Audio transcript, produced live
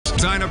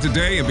Sign up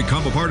today and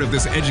become a part of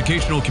this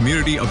educational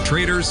community of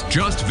traders.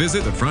 Just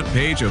visit the front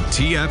page of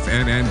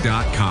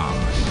TFNN.com.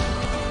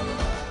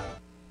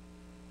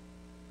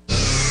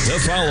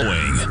 The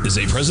following is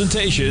a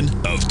presentation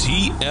of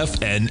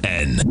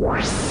TFNN.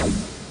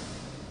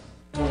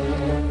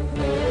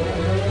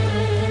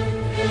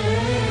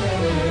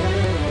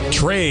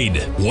 Trade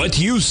what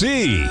you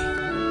see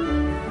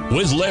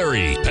with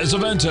Larry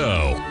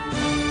Pesavento.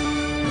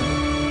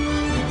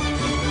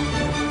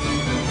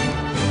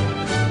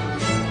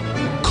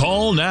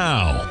 Call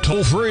now,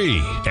 toll free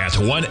at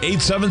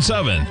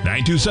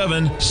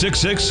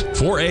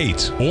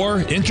 1-877-927-6648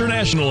 or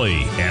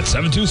internationally at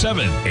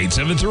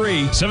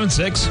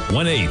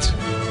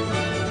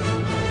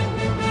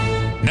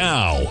 727-873-7618.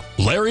 Now,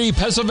 Larry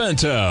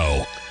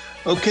Pesavento.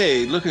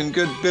 Okay, looking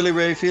good, Billy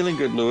Ray, feeling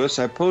good, Lewis.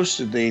 I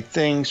posted the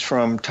things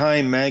from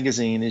Time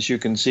Magazine, as you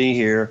can see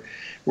here,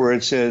 where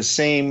it says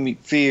same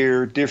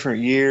fear,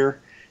 different year.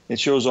 It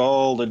shows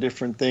all the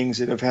different things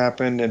that have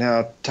happened and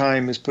how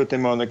Time has put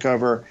them on the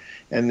cover,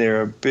 and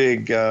they're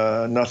big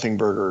nothing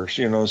burgers,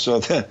 you know.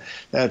 So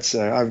that's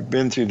I've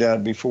been through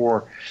that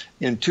before.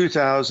 In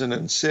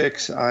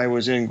 2006, I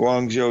was in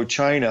Guangzhou,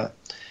 China,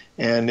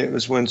 and it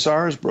was when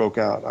SARS broke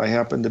out. I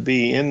happened to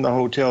be in the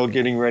hotel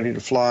getting ready to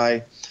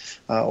fly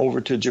over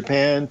to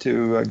Japan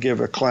to give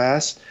a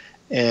class,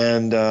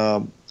 and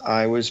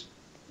I was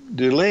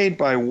delayed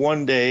by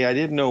one day. I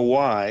didn't know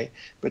why,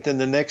 but then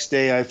the next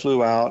day I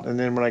flew out, and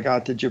then when I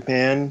got to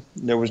Japan,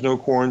 there was no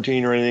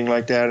quarantine or anything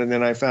like that, and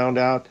then I found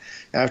out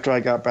after I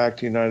got back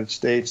to the United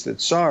States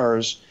that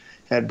SARS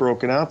had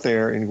broken out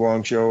there in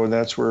Guangzhou, and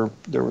that's where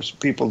there was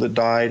people that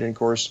died, and of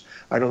course,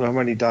 I don't know how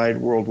many died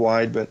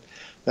worldwide, but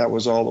that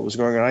was all that was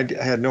going on.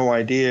 I had no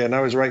idea, and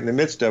I was right in the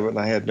midst of it, and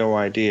I had no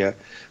idea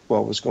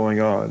what was going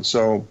on.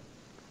 So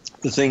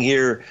the thing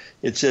here,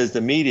 it says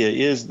the media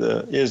is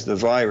the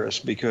virus,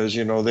 because,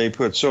 you know, they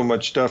put so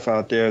much stuff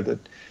out there that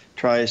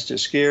tries to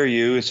scare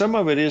you. Some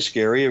of it is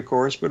scary, of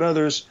course, but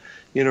others,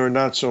 you know,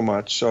 not so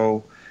much.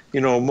 So,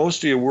 you know,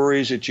 most of your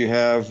worries that you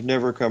have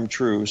never come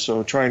true.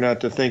 So try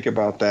not to think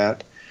about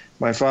that.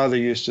 My father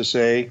used to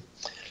say,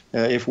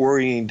 if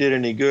worrying did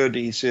any good,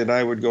 he said,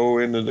 I would go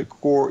into the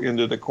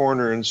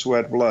corner and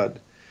sweat blood.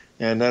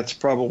 And that's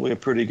probably a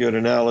pretty good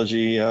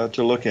analogy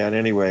to look at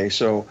anyway.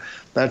 So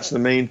that's the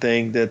main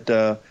thing,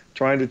 that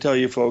trying to tell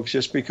you folks,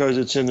 just because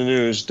it's in the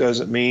news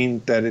doesn't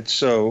mean that it's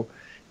so.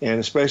 And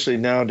especially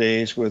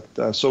nowadays with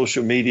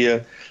social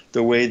media,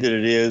 the way that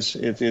it is,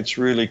 it's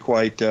really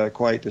quite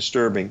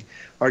disturbing.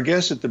 Our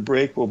guest at the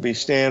break will be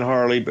Stan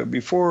Harley. But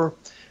before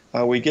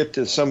we get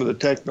to some of the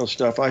technical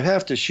stuff, I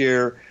have to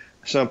share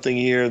something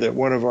here that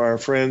one of our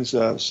friends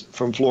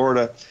from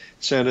Florida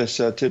sent us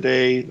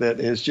today that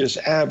is just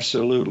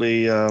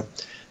absolutely, it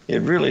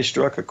really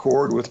struck a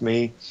chord with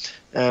me.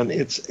 And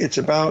it's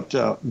about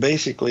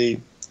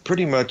basically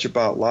pretty much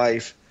about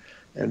life.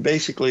 And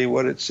basically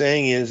what it's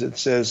saying is, it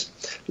says,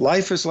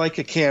 life is like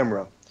a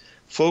camera.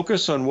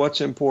 Focus on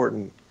what's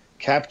important.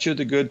 Capture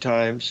the good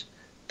times.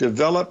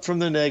 Develop from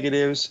the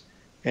negatives.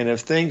 And if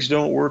things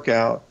don't work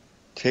out,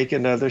 take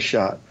another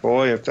shot.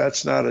 Boy, if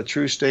that's not a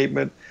true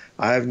statement,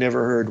 I've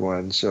never heard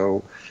one.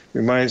 So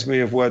reminds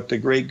me of what the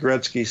great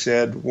Gretzky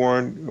said,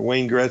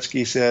 Wayne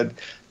Gretzky said,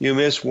 you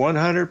miss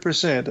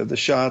 100% of the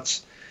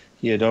shots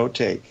you don't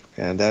take.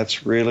 And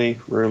that's really,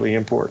 really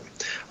important.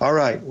 All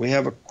right, we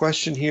have a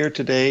question here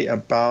today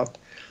about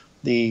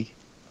the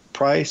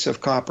price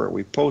of copper.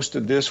 We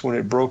posted this when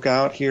it broke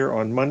out here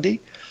on Monday.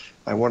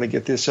 I want to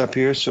get this up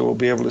here so we'll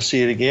be able to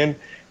see it again.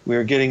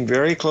 We're getting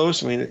very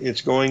close. I mean,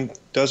 it's going,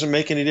 doesn't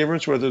make any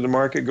difference whether the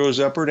market goes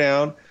up or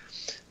down.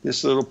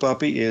 This little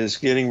puppy is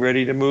getting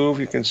ready to move.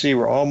 You can see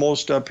we're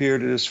almost up here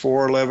to this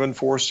 411,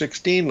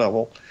 416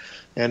 level,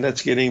 and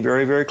that's getting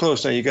very, very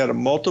close. Now, you got a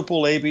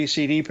multiple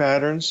ABCD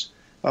patterns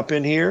up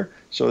in here,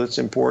 so it's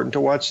important to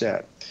watch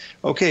that.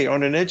 Okay,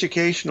 on an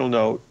educational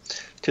note,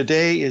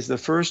 today is the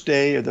first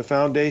day of the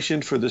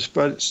Foundation for the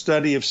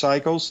Study of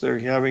Cycles. They're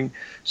having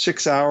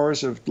 6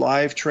 hours of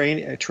live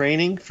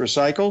training for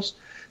cycles.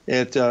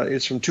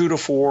 It's from 2 to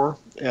 4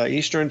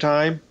 Eastern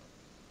Time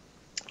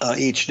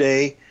each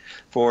day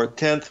for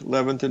 10th,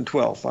 11th, and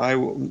 12th.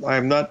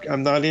 I'm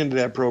not into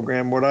that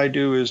program. What I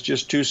do is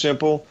just too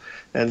simple,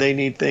 and they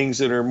need things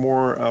that are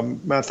more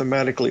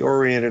mathematically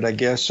oriented, I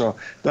guess. So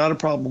not a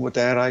problem with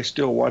that. I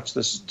still watch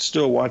the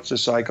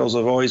cycles.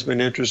 I've always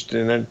been interested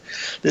in it.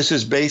 This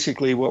is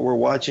basically what we're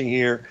watching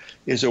here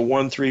is a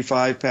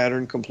 135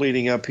 pattern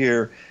completing up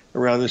here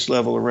around this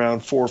level,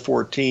 around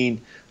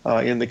 414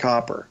 in the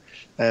copper.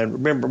 And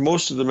remember,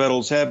 most of the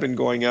metals have been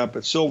going up,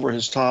 but silver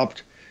has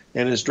topped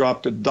and has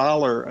dropped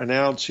 $1 an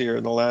ounce here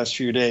in the last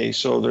few days.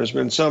 So there's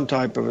been some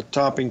type of a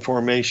topping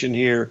formation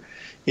here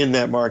in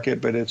that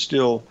market, but it's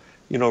still,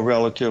 you know,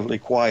 relatively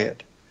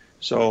quiet.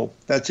 So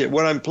that's it.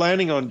 What I'm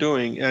planning on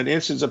doing, and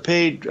it's a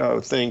paid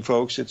thing,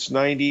 folks. It's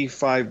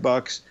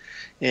 $95,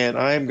 and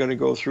I'm going to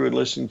go through and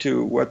listen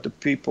to what the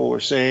people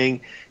are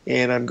saying,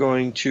 and I'm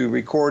going to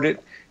record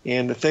it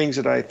and the things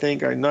that I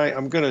think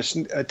I'm going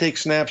to take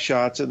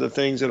snapshots of the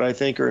things that I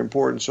think are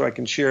important so I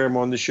can share them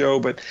on the show.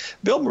 But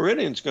Bill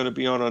Meridian's going to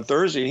be on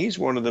Thursday, and he's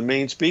one of the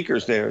main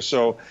speakers there.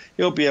 So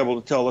he'll be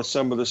able to tell us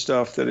some of the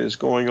stuff that is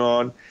going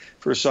on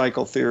for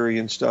cycle theory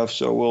and stuff.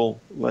 So we'll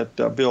let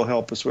Bill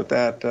help us with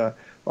that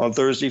on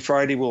Thursday.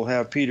 Friday, we'll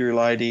have Peter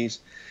Elides.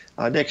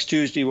 Next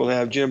Tuesday, we'll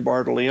have Jim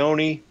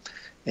Bartolioni.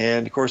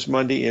 And, of course,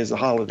 Monday is a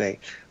holiday.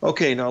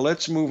 Okay, now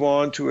let's move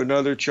on to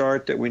another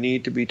chart that we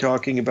need to be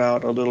talking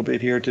about a little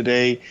bit here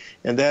today,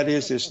 and that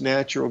is this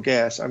natural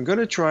gas. I'm going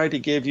to try to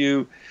give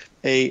you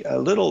a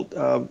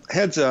little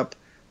heads up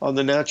on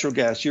the natural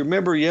gas. You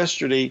remember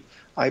yesterday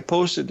I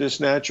posted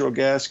this natural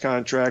gas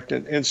contract,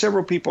 and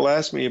several people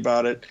asked me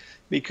about it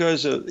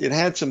because it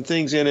had some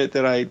things in it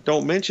that I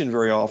don't mention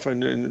very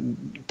often,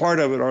 and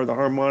part of it are the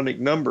harmonic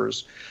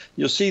numbers.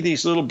 You'll see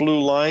these little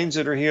blue lines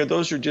that are here.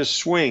 Those are just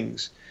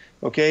swings.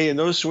 Okay, and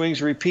those swings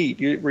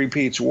repeat. It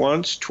repeats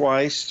once,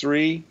 twice,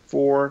 3,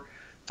 4,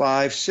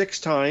 5, 6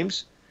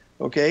 times.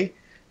 Okay,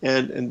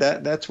 and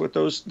that's what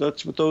those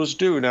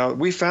do. Now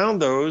we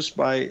found those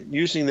by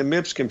using the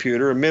MIPS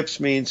computer. MIPS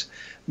means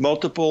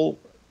multiple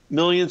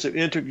millions of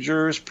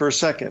integers per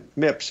second.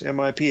 MIPS,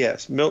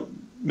 M-I-P-S,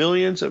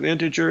 millions of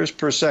integers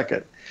per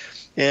second.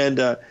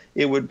 And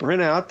it would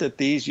print out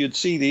that you'd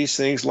see these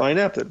things line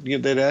up.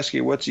 They'd ask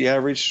you what's the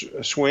average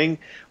swing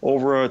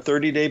over a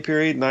 30-day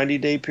period,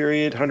 90-day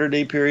period,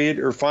 100-day period,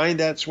 or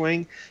find that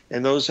swing.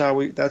 And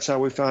that's how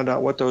we found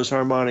out what those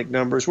harmonic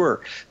numbers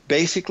were.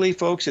 Basically,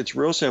 folks, it's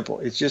real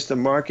simple. It's just the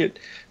market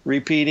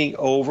repeating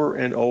over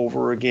and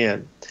over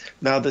again.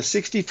 Now, the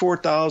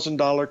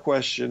 $64,000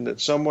 question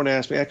that someone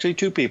asked me, actually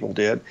 2 people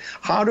did,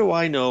 how do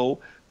I know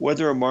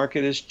whether a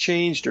market has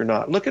changed or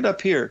not? Look it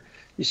up here.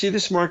 You see,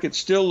 this market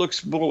still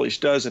looks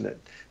bullish, doesn't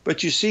it?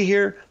 But you see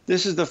here,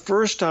 this is the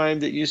first time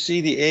that you see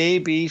the A,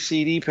 B,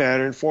 C, D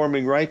pattern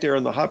forming right there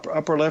in the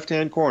upper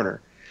left-hand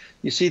corner.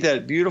 You see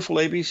that beautiful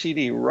A, B, C,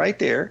 D right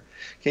there.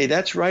 Okay,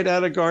 that's right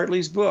out of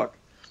Gartley's book.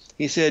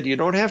 He said, you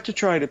don't have to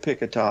try to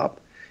pick a top.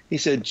 He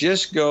said,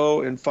 just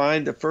go and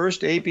find the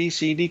first A, B,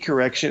 C, D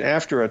correction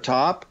after a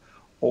top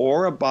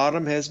or a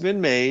bottom has been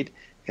made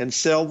and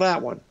sell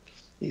that one.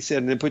 He said,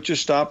 and then put your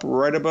stop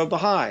right above the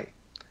high.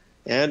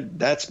 And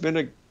that's been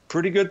a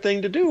pretty good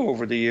thing to do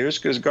over the years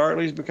because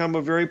Gartley's become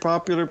a very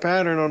popular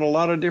pattern on a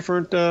lot of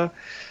different,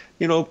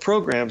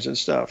 programs and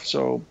stuff,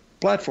 so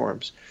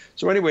platforms.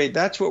 So anyway,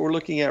 that's what we're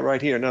looking at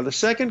right here. Now, the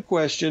second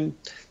question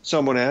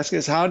someone asked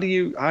is how do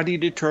you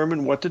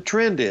determine what the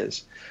trend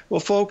is? Well,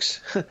 folks,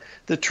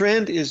 the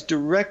trend is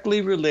directly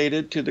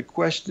related to the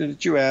question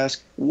that you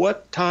ask,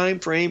 what time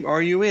frame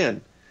are you in?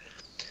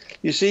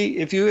 You see,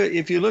 if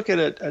you look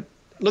at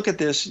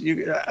this,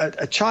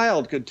 a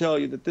child could tell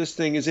you that this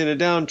thing is in a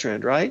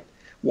downtrend, right?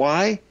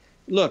 Why?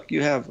 Look,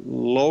 you have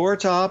lower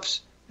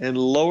tops and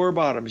lower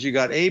bottoms. You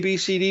got A, B,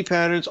 C, D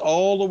patterns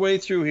all the way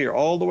through here,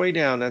 all the way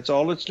down. That's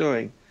all it's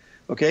doing.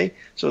 Okay?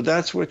 So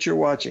that's what you're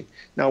watching.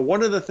 Now,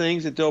 one of the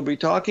things that they'll be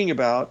talking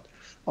about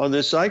on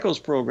this cycles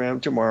program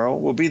tomorrow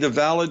will be the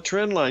valid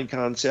trend line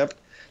concept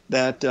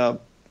that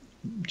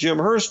Jim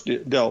Hurst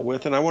dealt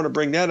with, and I want to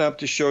bring that up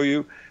to show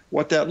you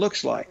what that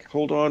looks like.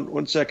 Hold on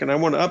one second. I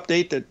want to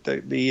update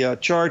the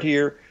chart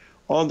here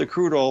on the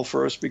crude oil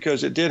first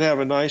because it did have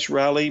a nice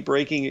rally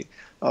breaking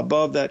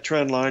above that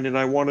trend line, and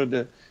I wanted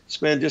to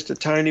spend just a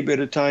tiny bit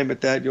of time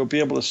at that. You'll be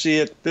able to see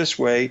it this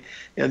way,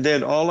 and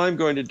then all I'm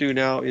going to do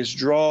now is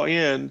draw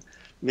in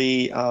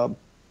hold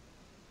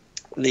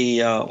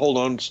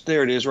on,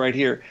 there it is right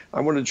here. I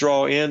want to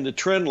draw in the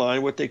trend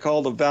line, what they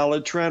call the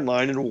valid trend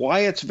line, and why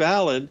it's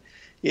valid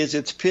is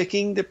it's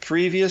picking the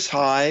previous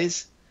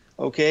highs,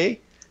 okay,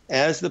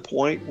 as the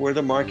point where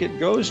the market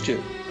goes to.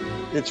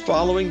 It's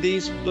following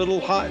these little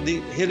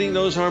hitting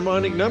those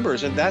harmonic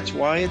numbers, and that's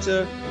why it's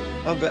a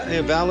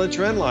valid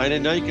trend line.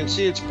 And now you can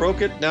see it's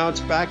broke it. Now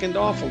it's backing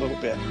off a little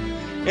bit.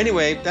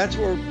 Anyway, that's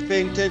what we're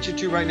paying attention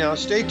to right now.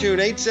 Stay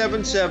tuned.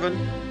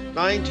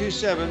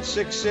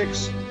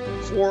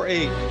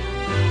 877-927-6648.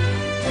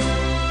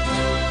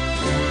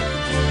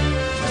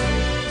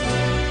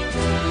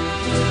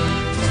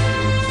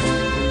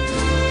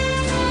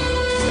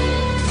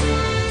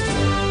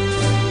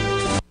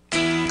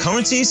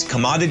 Currencies,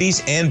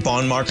 commodities, and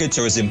bond markets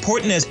are as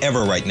important as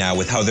ever right now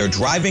with how they're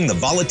driving the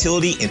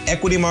volatility in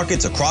equity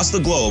markets across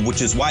the globe,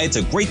 which is why it's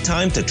a great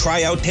time to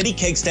try out Teddy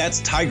Kegstad's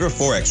Tiger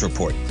Forex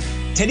Report.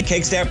 Teddy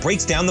Kegstad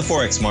breaks down the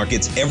Forex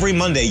markets every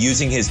Monday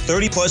using his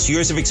 30-plus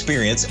years of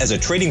experience as a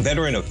trading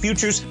veteran of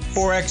futures,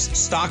 Forex,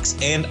 stocks,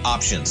 and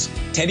options.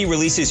 Teddy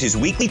releases his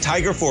weekly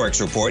Tiger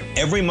Forex Report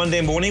every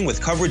Monday morning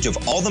with coverage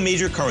of all the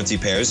major currency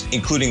pairs,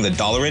 including the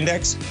dollar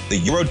index, the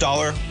euro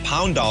dollar,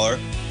 pound dollar,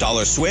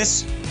 dollar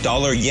Swiss,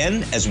 dollar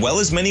yen, as well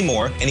as many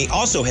more, and he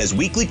also has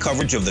weekly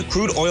coverage of the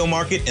crude oil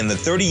market and the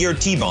 30-year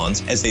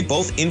T-bonds as they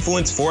both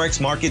influence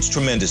Forex markets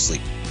tremendously.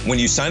 When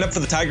you sign up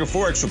for the Tiger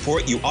Forex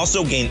Report, you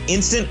also gain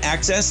instant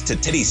access to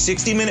Teddy's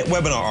 60-minute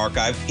webinar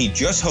archive he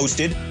just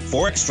hosted,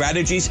 Forex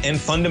Strategies and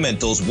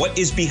Fundamentals, What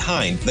is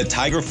Behind the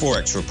Tiger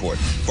Forex Report.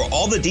 For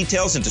all the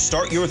details and to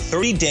start your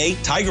 30-day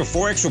Tiger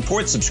Forex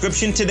Report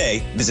subscription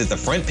today, visit the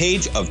front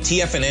page of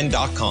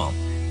TFNN.com.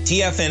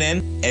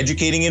 TFNN,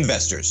 educating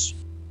investors.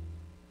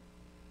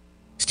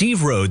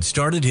 Steve Rhodes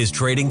started his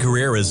trading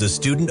career as a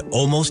student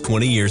almost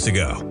 20 years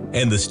ago,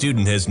 and the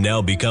student has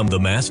now become the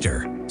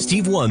master.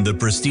 Steve won the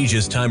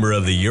prestigious Timer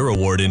of the Year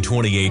award in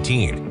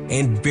 2018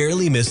 and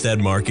barely missed that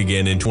mark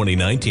again in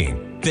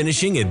 2019,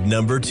 finishing at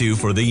number 2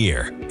 for the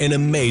year. An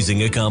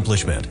amazing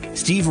accomplishment.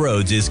 Steve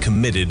Rhodes is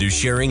committed to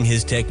sharing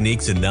his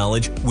techniques and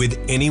knowledge with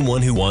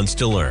anyone who wants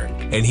to learn,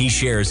 and he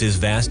shares his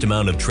vast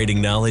amount of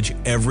trading knowledge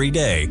every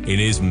day in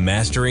his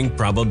Mastering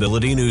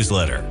Probability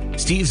newsletter.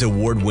 Steve's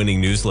award-winning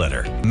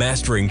newsletter,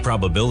 Mastering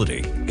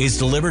Probability, is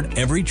delivered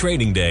every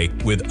trading day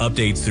with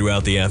updates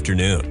throughout the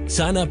afternoon.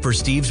 Sign up for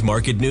Steve's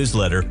market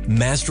newsletter,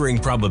 Mastering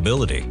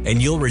Probability,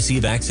 and you'll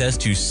receive access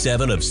to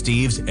 7 of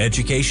Steve's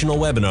educational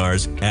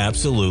webinars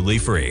absolutely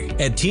free.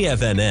 At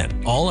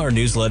TFNN, all our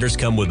newsletters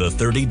come with a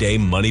 30-day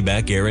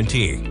money-back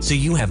guarantee, so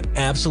you have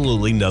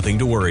absolutely nothing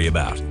to worry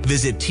about.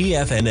 Visit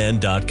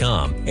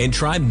TFNN.com and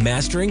try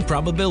Mastering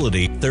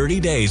Probability 30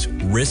 days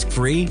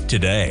risk-free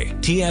today.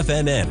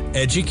 TFNN,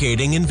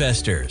 educating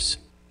investors.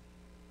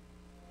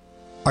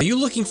 Are you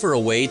looking for a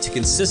way to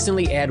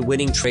consistently add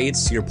winning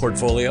trades to your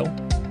portfolio?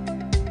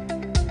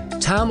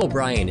 Tom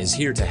O'Brien is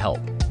here to help.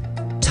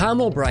 Tom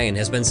O'Brien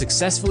has been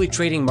successfully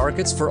trading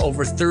markets for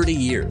over 30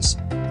 years.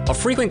 A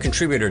frequent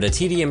contributor to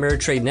TD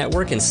Ameritrade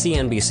Network and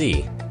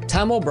CNBC,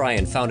 Tom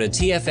O'Brien founded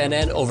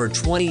TFNN over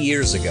 20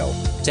 years ago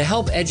to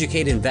help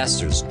educate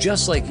investors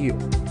just like you.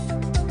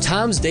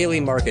 Tom's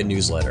daily market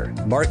newsletter,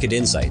 Market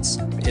Insights,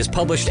 is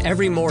published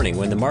every morning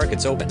when the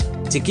markets open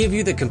to give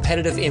you the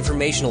competitive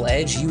informational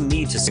edge you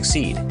need to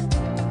succeed.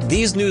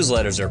 These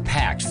newsletters are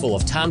packed full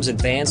of Tom's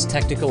advanced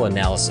technical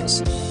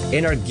analysis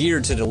and are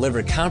geared to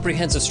deliver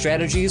comprehensive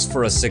strategies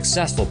for a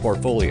successful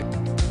portfolio.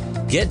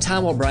 Get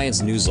Tom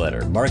O'Brien's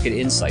newsletter, Market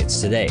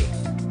Insights, today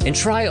and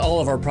try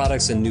all of our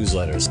products and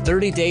newsletters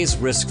 30 days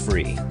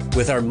risk-free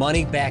with our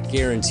money-back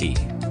guarantee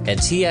at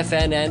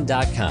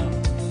TFNN.com.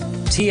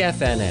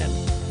 TFNN,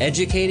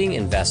 educating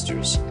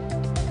investors.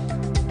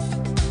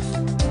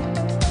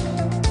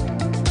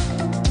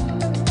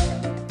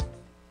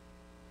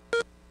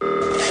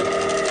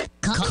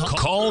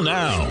 Call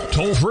now,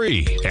 toll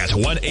free at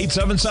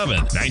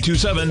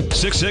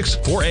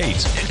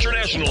 1-877-927-6648.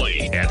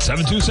 Internationally at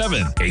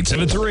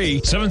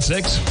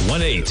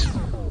 727-873-7618.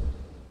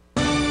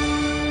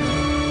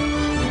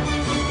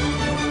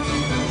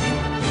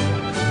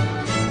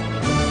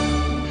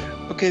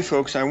 Okay,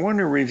 folks, I want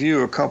to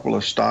review a couple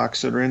of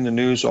stocks that are in the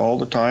news all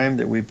the time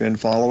that we've been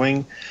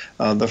following.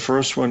 The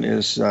first one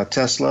is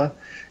Tesla.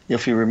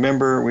 If you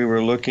remember, we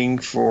were looking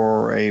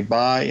for a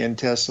buy in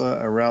Tesla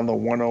around the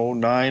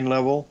 109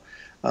 level.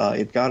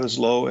 It got as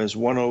low as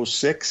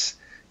 106.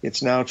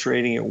 It's now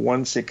trading at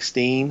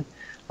 116.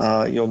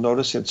 You'll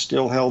notice it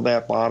still held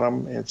that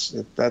bottom.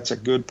 That's a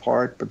good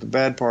part, but the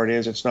bad part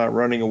is it's not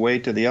running away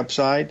to the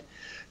upside.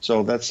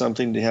 So that's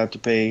something to have to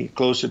pay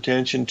close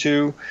attention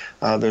to.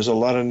 There's a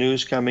lot of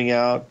news coming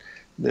out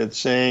that's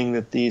saying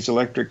that these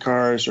electric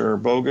cars are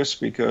bogus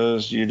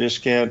because you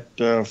just can't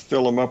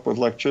fill them up with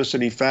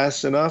electricity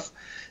fast enough.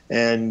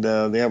 And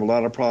they have a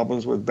lot of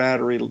problems with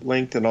battery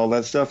length and all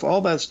that stuff.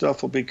 All that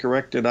stuff will be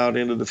corrected out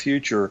into the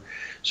future.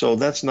 So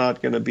that's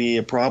not going to be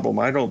a problem,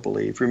 I don't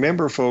believe.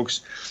 Remember,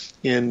 folks,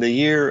 in the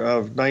year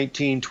of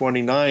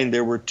 1929,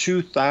 there were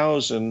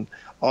 2,000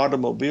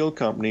 automobile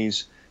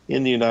companies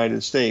in the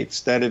United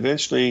States. That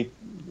eventually,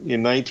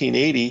 in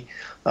 1980,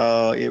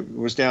 it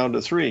was down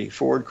to 3,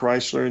 Ford,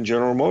 Chrysler, and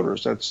General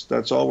Motors.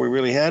 That's all we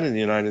really had in the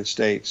United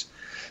States.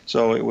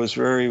 So it was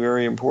very,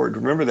 very important to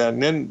remember that.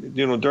 And then,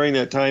 during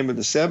that time of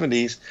the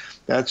 70s,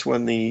 that's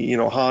when the,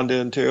 Honda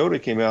and Toyota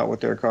came out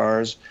with their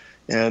cars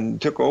and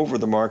took over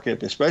the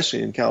market,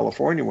 especially in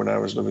California when I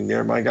was living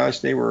there. My gosh,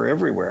 they were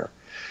everywhere.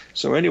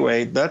 So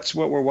anyway, that's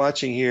what we're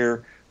watching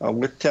here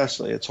with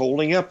Tesla. It's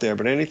holding up there,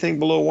 but anything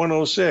below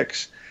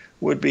 106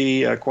 would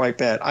be quite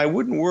bad. I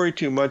wouldn't worry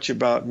too much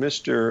about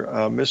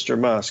Mr.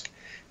 Musk.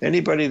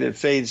 Anybody that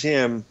fades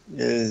him,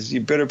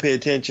 you better pay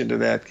attention to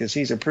that because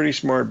he's a pretty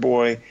smart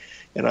boy,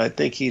 and I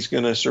think he's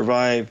going to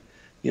survive,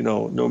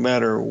 no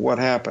matter what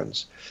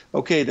happens.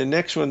 Okay, the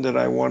next one that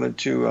I wanted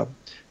to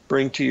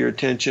bring to your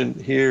attention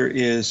here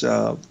is,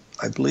 I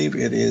believe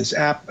it is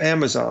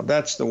Amazon.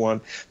 That's the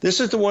one. This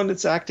is the one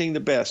that's acting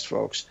the best,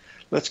 folks.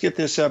 Let's get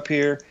this up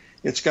here.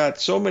 It's got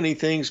so many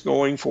things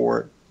going for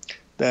it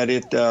that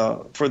it,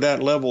 for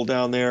that level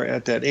down there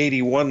at that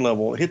 81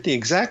 level, hit the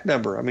exact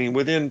number. I mean,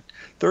 within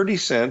 30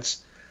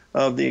 cents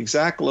of the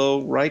exact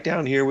low right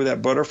down here where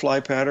that butterfly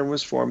pattern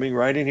was forming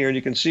right in here. And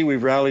you can see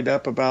we've rallied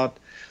up about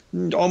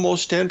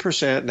almost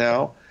 10%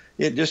 now.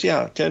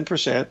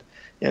 10%.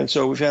 And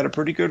so we've had a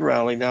pretty good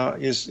rally. Now,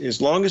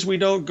 as long as we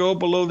don't go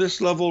below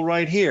this level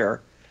right here,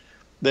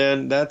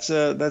 then that's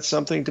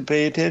something to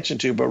pay attention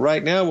to. But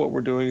right now what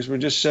we're doing is we're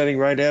just setting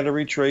right at a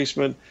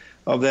retracement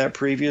of that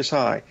previous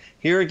high.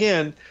 Here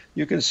again,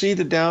 you can see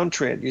the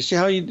downtrend. You see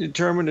how you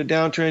determine the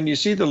downtrend? You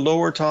see the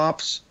lower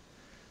tops,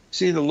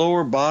 see the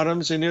lower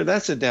bottoms in there?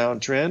 That's a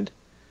downtrend.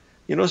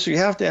 You know, so you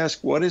have to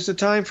ask, what is the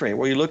time frame?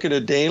 Well, you look at a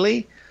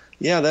daily,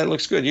 yeah, that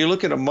looks good. You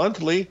look at a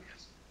monthly,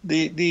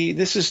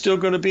 this is still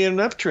going to be an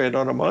uptrend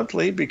on a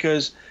monthly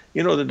because,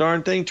 you know, the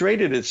darn thing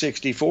traded at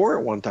 64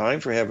 at one time,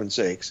 for heaven's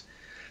sakes.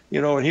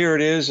 You know, and here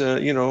it is,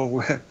 you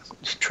know,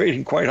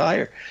 trading quite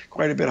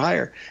a bit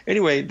higher.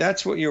 Anyway,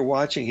 that's what you're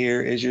watching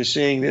here, is you're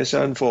seeing this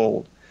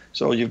unfold.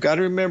 So you've got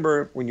to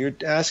remember, when you're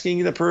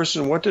asking the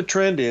person what the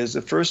trend is,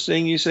 the first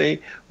thing you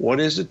say,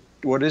 what is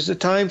the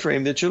time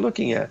frame that you're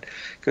looking at?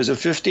 Because a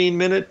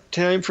 15-minute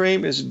time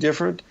frame is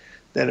different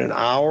than an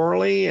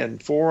hourly and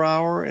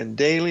 4-hour and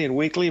daily and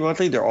weekly,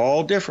 monthly. They're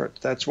all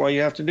different. That's why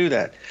you have to do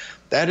that.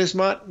 That is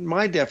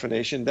my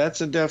definition. That's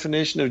the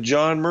definition of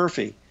John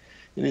Murphy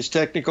in his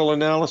technical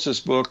analysis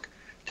book,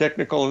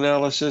 Technical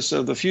Analysis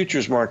of the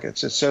Futures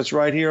Markets. It sits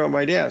right here on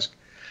my desk.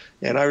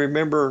 And I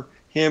remember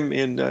him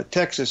in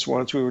Texas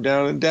once. We were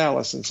down in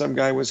Dallas, and some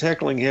guy was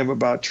heckling him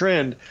about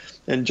trend.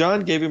 And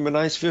John gave him a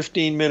nice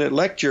 15-minute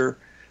lecture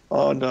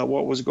on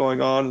what was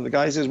going on. And the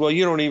guy says, well,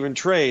 you don't even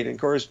trade. And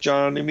of course,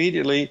 John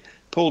immediately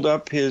pulled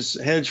up his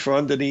hedge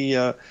fund that he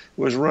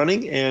was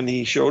running, and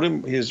he showed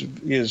him his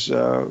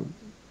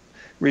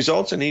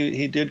results, and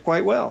he did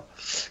quite well.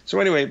 So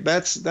anyway,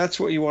 that's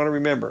what you want to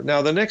remember.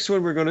 Now, the next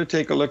one we're going to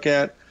take a look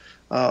at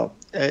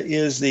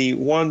is the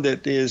one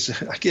that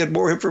is, I get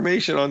more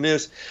information on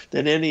this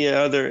than any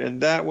other,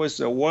 and that was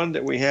the one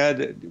that we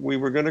had. We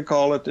were going to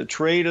call it the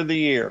trade of the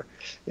year.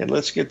 And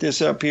let's get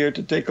this up here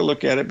to take a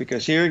look at it,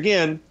 because here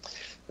again,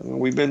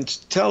 we've been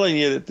telling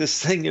you that this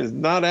thing is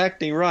not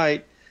acting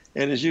right.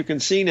 And as you can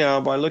see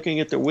now by looking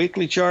at the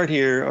weekly chart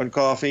here on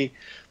coffee,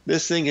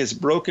 this thing has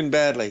broken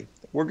badly.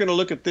 We're going to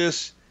look at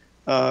this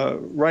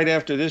right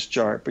after this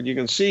chart, but you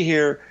can see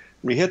here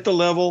we hit the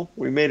level,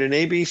 we made an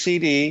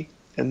ABCD,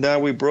 and now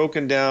we've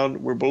broken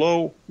down. We're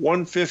below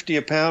 150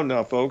 a pound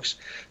now, folks.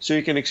 So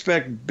you can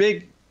expect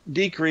big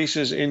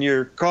decreases in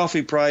your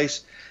coffee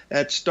price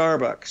at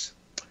Starbucks.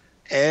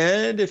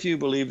 And if you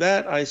believe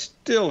that, I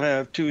still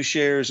have 2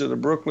 shares of the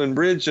Brooklyn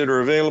Bridge that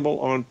are available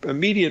on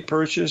immediate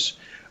purchase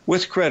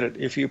with credit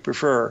if you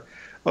prefer.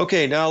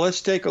 Okay, now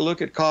let's take a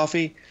look at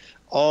coffee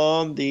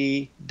on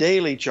the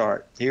daily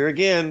chart. Here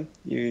again,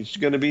 you're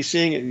going to be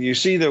seeing it. You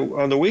see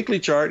on the weekly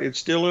chart, it's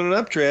still in an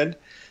uptrend,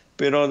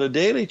 but on the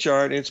daily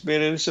chart, it's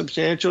been in a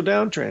substantial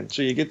downtrend.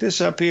 So you get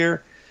this up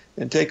here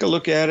and take a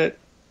look at it.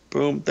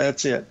 Boom,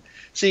 that's it.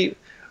 See,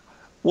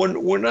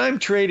 when I'm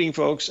trading,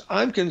 folks,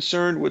 I'm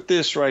concerned with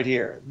this right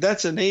here.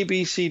 That's an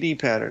ABCD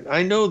pattern.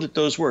 I know that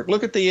those work.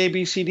 Look at the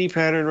ABCD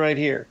pattern right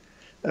here.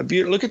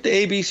 Look at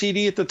the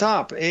ABCD at the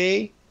top.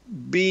 A,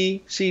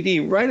 B, C,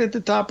 D, right at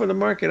the top of the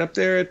market, up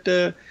there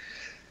at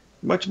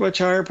much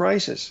higher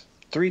prices,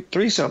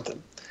 three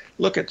something.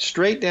 Look at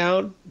straight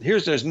down.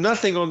 There's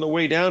nothing on the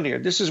way down here.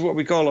 This is what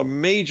we call a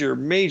major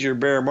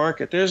bear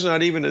market. There's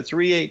not even a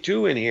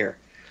 382 in here,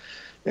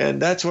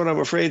 and that's what I'm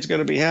afraid is going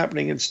to be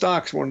happening in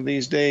stocks one of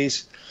these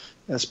days,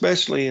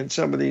 especially in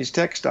some of these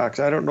tech stocks.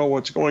 I don't know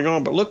what's going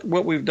on, but look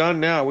what we've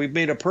done now. We've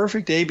made a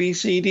perfect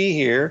ABCD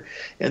here,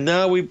 and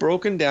now we've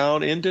broken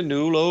down into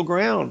new low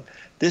ground.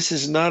 This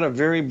is not a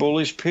very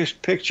bullish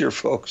picture,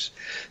 folks.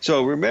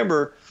 So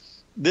remember,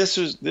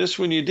 this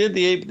when you did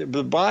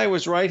the buy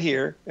was right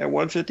here at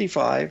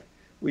 155.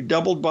 We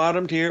doubled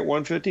bottomed here at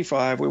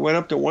 155. We went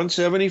up to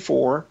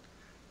 174.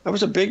 That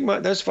was a big,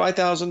 that's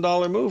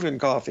 $5,000 move in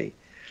coffee.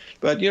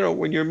 But, you know,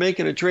 when you're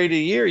making a trade a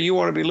year, you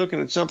want to be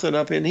looking at something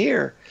up in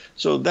here.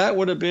 So that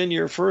would have been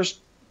your first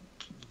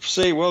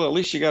say, well, at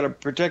least you got to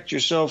protect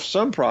yourself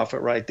some profit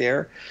right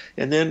there.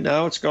 And then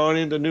now it's gone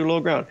into new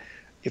low ground.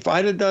 If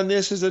I'd have done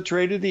this as a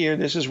trade of the year,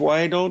 and this is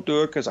why I don't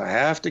do it, because I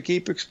have to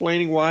keep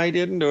explaining why I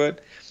didn't do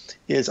it,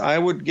 is I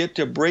would get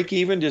to break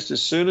even just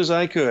as soon as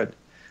I could.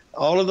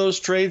 All of those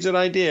trades that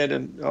I did,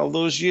 and all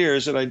those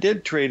years that I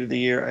did trade of the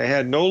year, I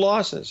had no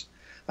losses.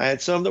 I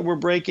had some that were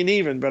breaking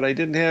even, but I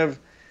didn't have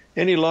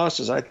any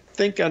losses. I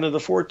think out of the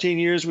 14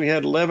 years, we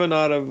had 11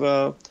 out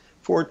of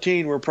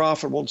 14 were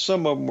profitable.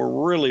 Some of them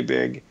were really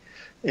big,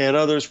 and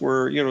others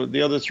were, you know,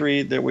 the other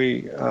 3 that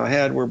we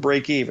had were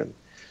break even.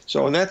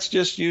 So, and that's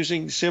just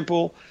using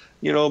simple,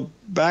 you know,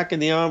 back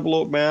in the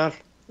envelope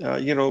math,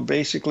 you know,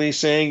 basically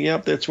saying,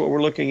 yep, that's what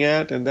we're looking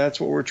at, and that's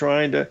what we're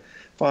trying to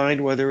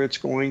find, whether it's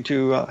going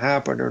to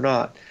happen or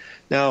not.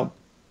 Now,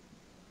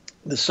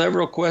 the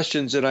several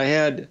questions that I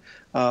had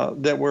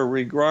that were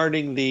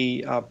regarding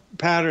the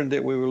pattern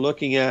that we were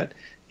looking at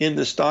in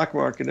the stock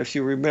market, if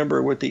you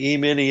remember with the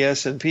E-mini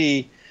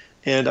S&P,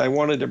 and I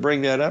wanted to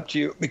bring that up to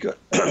you because,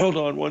 hold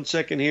on one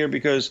second here,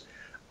 because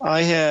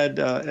I had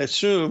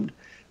assumed,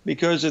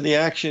 because of the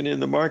action in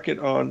the market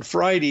on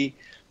Friday,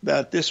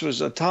 that this was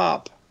a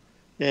top,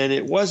 and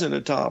it wasn't a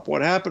top.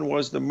 What happened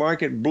was the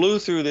market blew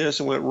through this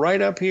and went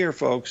right up here,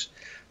 folks,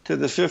 to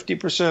the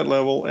 50%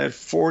 level at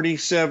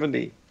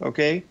 40.70,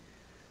 okay?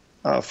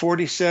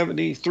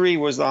 40.73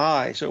 was the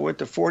high. So it went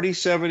to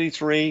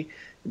 40.73,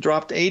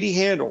 dropped 80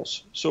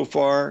 handles so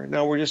far.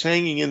 Now we're just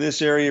hanging in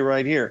this area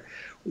right here.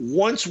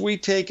 Once we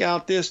take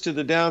out this to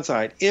the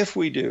downside, if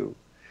we do,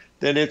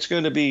 then it's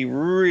going to be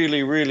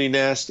really, really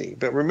nasty.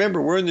 But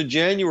remember, we're in the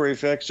January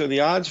effect, so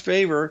the odds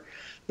favor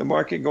the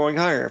market going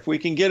higher. If we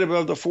can get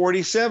above the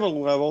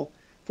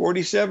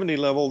 40.70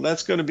 level,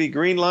 that's going to be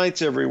green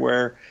lights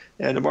everywhere,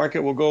 and the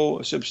market will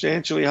go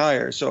substantially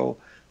higher. So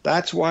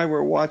that's why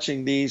we're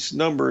watching these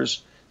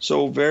numbers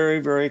so very,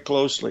 very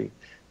closely.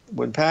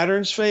 When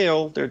patterns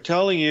fail, they're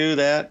telling you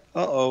that,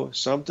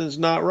 something's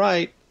not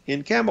right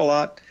in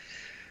Camelot.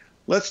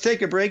 Let's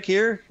take a break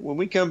here. When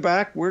we come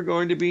back, we're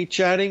going to be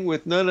chatting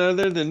with none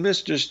other than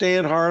Mr.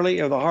 Stan Harley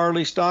of the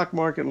Harley Stock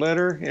Market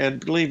Letter.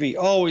 And believe me,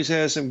 always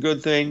has some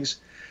good things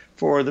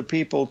for the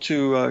people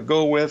to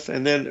go with.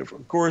 And then,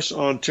 of course,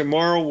 on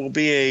tomorrow will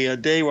be a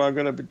day where I'm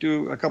going to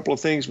do a couple of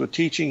things with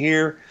teaching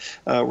here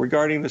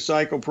regarding the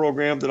cycle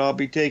program that I'll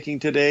be taking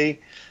today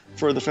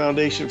for the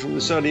Foundation from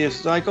the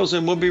Sunniest Cycles.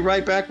 And we'll be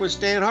right back with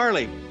Stan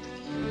Harley.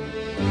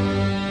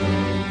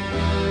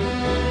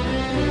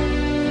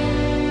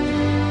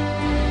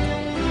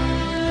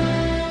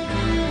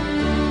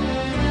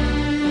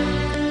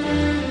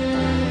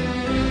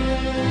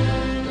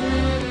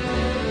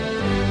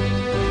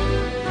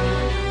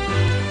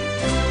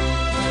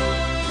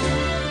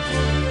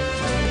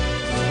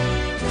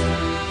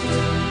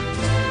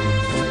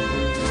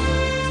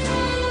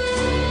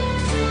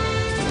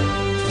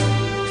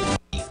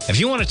 If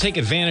you want to take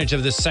advantage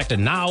of this sector,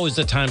 now is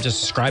the time to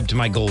subscribe to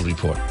my Gold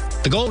Report.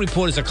 The Gold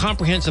Report is a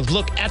comprehensive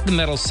look at the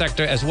metal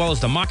sector as well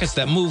as the markets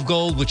that move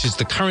gold, which is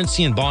the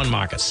currency and bond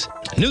markets.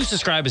 New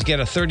subscribers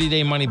get a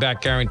 30-day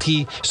money-back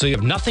guarantee, so you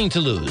have nothing to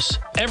lose.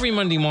 Every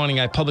Monday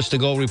morning, I publish the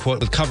Gold Report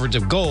with coverage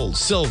of gold,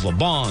 silver,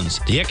 bonds,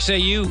 the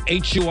XAU,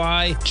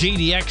 HUI,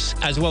 GDX,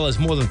 as well as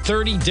more than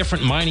 30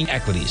 different mining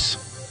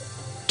equities.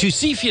 To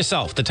see for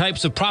yourself the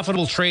types of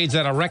profitable trades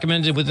that are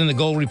recommended within the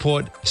Gold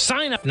Report,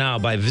 sign up now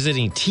by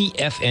visiting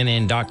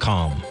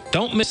TFNN.com.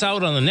 Don't miss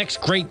out on the next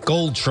great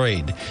gold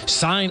trade.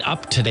 Sign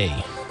up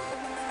today.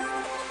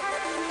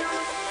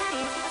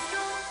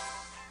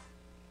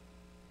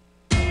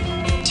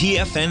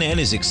 TFNN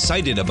is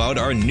excited about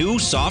our new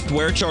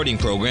software charting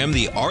program,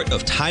 The Art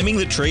of Timing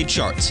the Trade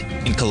Charts.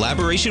 In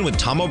collaboration with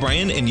Tom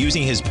O'Brien and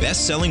using his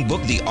best-selling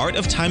book, The Art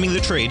of Timing the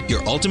Trade,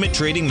 Your Ultimate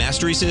Trading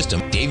Mastery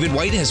System, David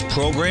White has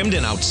programmed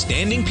an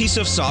outstanding piece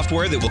of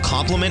software that will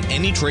complement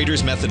any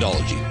trader's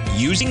methodology.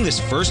 Using this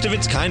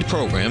first-of-its-kind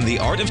program, The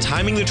Art of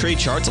Timing the Trade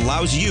Charts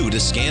allows you to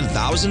scan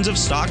thousands of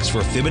stocks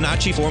for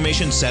Fibonacci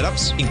formation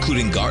setups,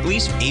 including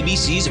Gartleys,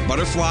 ABCs,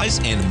 butterflies,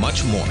 and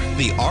much more.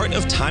 The Art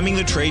of Timing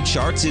the Trade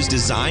Charts is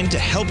designed to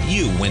help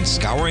you when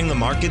scouring the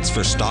markets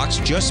for stocks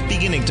just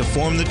beginning to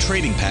form the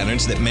trading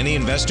patterns that many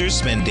investors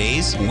spend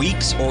days,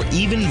 weeks, or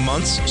even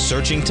months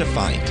searching to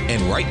find.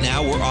 And right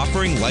now, we're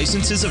offering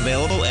licenses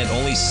available at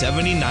only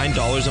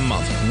 $79 a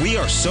month. We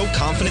are so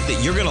confident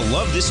that you're going to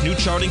love this new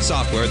charting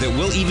software that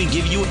will even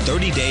give you a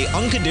 30-day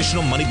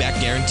unconditional money-back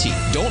guarantee.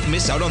 Don't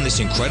miss out on this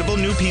incredible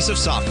new piece of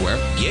software.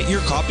 Get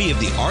your copy of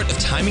The Art of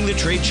Timing the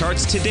Trade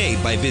Charts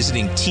today by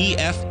visiting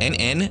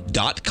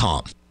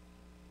TFNN.com.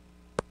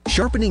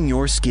 Sharpening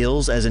your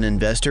skills as an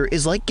investor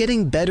is like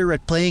getting better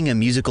at playing a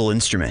musical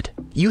instrument.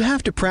 You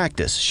have to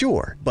practice,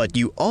 sure, but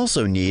you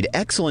also need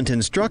excellent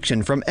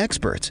instruction from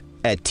experts.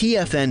 At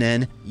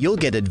TFNN, you'll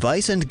get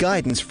advice and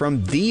guidance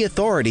from the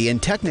authority in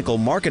technical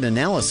market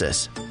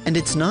analysis. And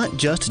it's not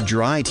just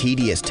dry,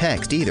 tedious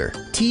text either.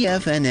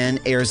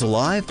 TFNN airs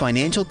live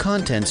financial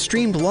content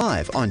streamed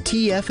live on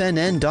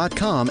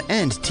TFNN.com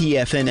and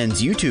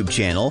TFNN's YouTube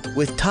channel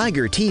with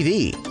Tiger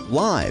TV,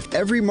 live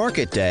every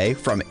market day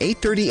from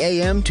 8:30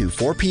 a.m. to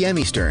 4 p.m.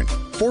 Eastern.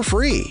 For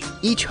free.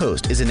 Each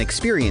host is an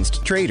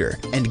experienced trader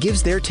and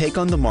gives their take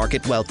on the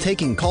market while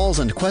taking calls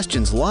and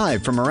questions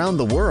live from around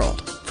the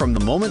world. From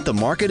the moment the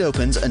market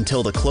opens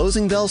until the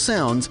closing bell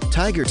sounds,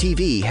 Tiger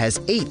TV has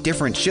 8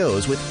 different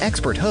shows with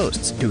expert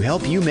hosts to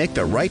help you make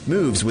the right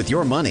moves with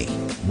your money.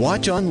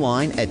 Watch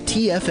online at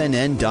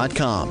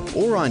TFNN.com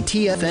or on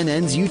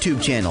TFNN's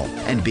YouTube channel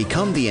and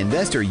become the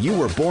investor you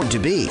were born to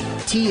be.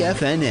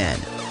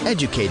 TFNN,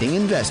 educating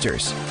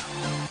investors.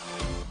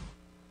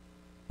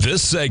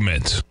 This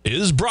segment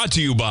is brought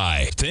to you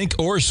by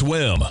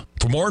Thinkorswim.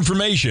 For more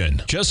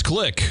information, just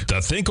click the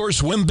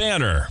Thinkorswim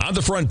banner on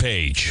the front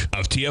page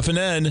of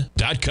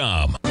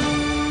TFNN.com.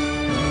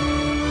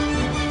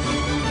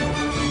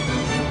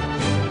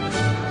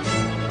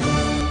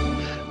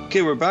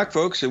 Okay, we're back,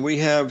 folks, and we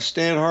have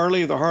Stan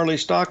Harley, the Harley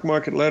Stock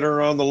Market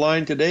Letter, on the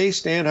line today.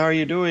 Stan, how are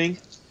you doing?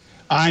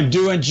 I'm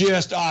doing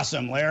just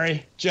awesome,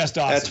 Larry. Just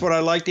awesome. That's what I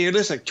like to hear.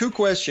 Listen, 2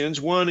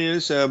 questions. One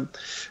is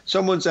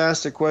someone's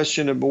asked a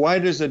question of why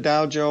does the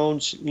Dow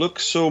Jones look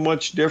so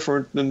much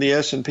different than the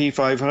S&P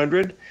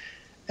 500?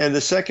 And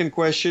the second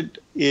question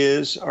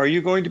is, are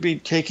you going to be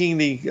taking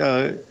the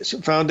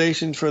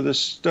Foundation for the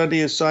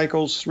Study of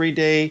Cycles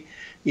 3-day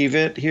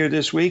event here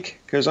this week?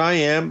 Because I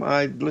am.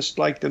 I'd just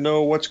like to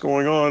know what's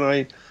going on.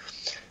 I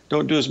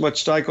don't do as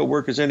much cycle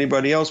work as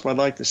anybody else, but I'd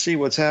like to see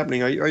what's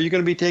happening. Are you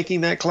going to be taking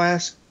that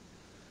class?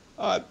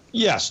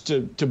 Yes,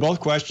 to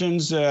both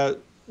questions.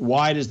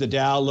 Why does the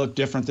Dow look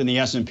different than the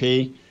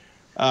S&P?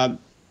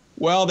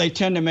 Well, they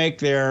tend to make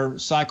their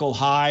cycle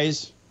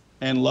highs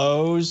and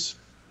lows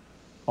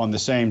on the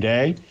same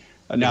day.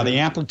 Now, the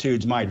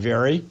amplitudes might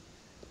vary.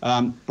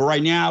 But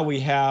right now we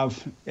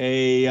have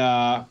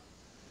a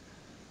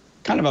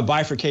kind of a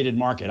bifurcated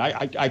market.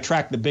 I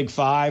track the big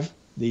five,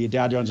 the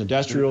Dow Jones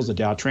Industrials, the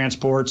Dow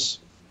Transports,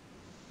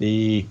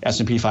 the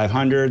S&P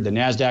 500, the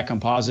NASDAQ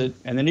Composite,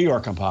 and the New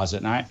York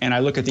Composite. And I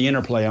look at the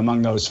interplay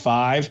among those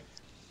five.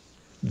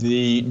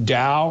 The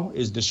Dow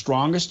is the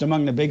strongest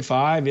among the big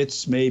five.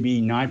 It's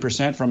maybe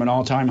 9% from an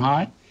all-time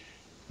high.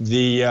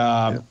 The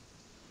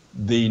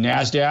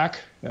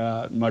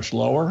NASDAQ, much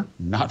lower,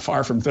 not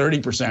far from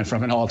 30%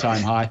 from an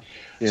all-time high.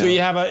 Yeah. So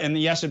you have and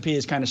the S&P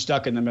is kind of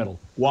stuck in the middle.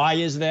 Why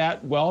is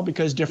that? Well,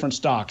 because different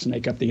stocks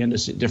make up the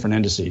different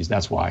indices.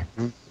 That's why.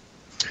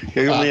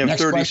 You only have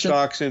 30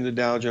 stocks in the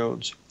Dow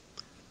Jones.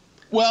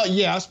 Well,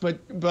 yes, but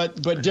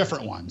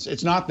different ones.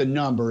 It's not the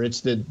number;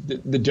 it's the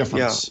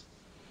difference.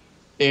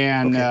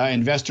 Yeah. And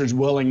investors'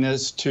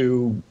 willingness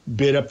to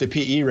bid up the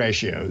PE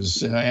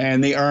ratios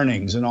and the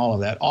earnings and all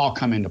of that all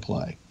come into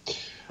play.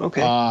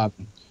 Okay.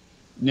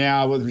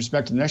 Now, with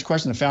respect to the next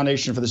question, the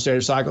Foundation for the State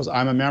of Cycles,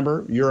 I'm a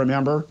member. You're a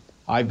member.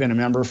 I've been a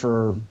member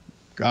for,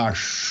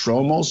 gosh,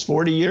 almost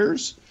 40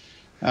 years.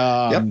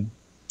 Yep.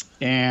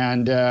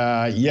 And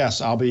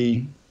yes, I'll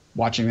be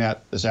watching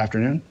that this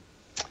afternoon.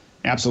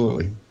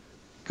 Absolutely.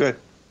 Good.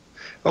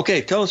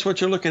 Okay, tell us what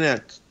you're looking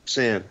at,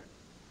 Sam.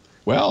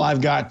 Well,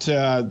 I've got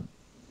a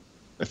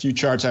few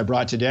charts I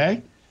brought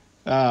today.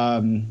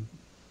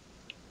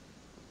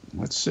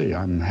 Let's see.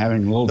 I'm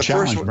having a little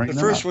challenge.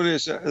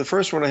 The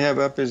first one I have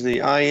up is the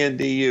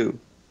INDU.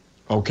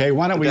 Okay.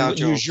 Why don't we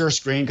use your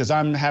screen, because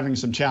I'm having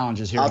some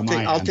challenges here on my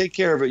end. I'll take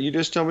care of it. You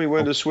just tell me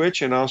when to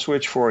switch, and I'll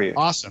switch for you.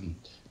 Awesome.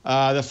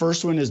 The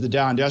first one is the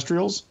Dow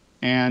Industrials,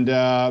 and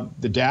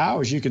the Dow,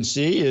 as you can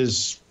see,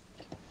 is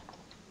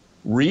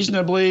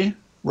reasonably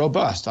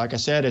robust. Like I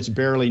said, it's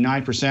barely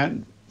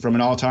 9% from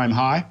an all-time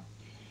high,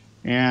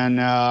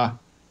 and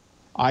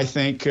I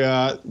think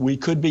we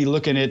could be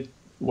looking at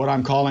what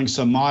I'm calling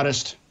some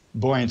modest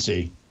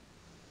buoyancy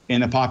in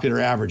the popular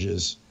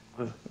averages.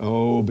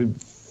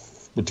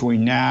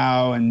 Between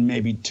now and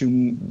maybe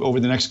over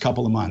the next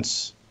couple of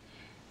months.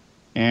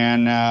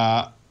 And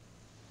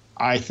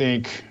I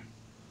think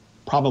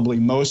probably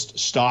most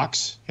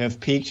stocks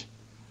have peaked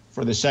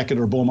for the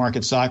secular bull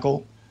market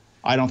cycle.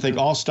 I don't think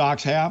all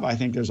stocks have. I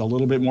think there's a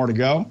little bit more to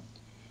go.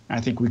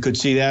 I think we could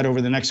see that over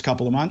the next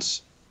couple of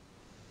months.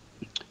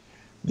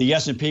 The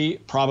S&P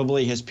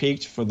probably has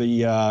peaked for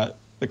the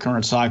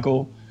current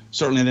cycle.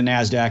 Certainly the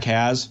NASDAQ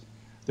has.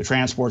 The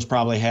transports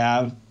probably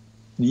have.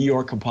 New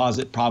York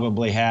Composite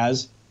probably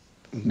has.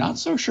 Not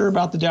so sure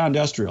about the Dow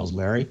Industrials,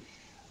 Larry.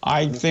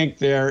 I think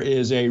there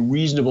is a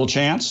reasonable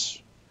chance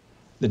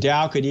the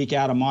Dow could eke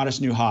out a modest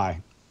new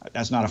high.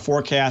 That's not a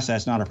forecast,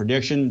 that's not a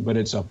prediction, but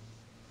it's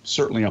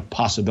certainly a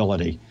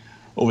possibility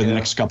over the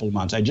next couple of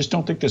months. I just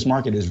don't think this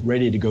market is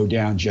ready to go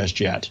down just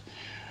yet.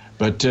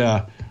 But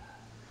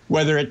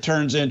whether it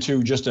turns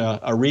into just a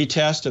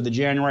retest of the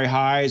January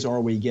highs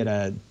or we get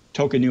a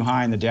token new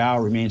high in the Dow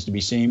remains to be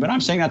seen. But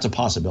I'm saying that's a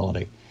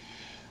possibility.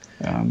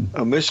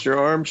 Mr.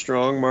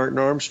 Armstrong, Martin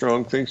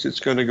Armstrong, thinks it's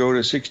going to go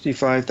to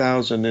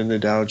 65,000 in the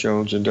Dow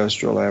Jones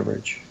Industrial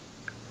Average.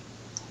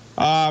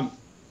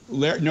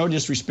 No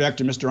disrespect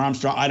to Mr.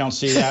 Armstrong, I don't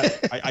see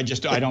that.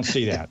 I don't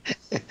see that.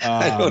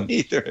 I don't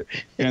either.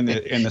 in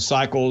the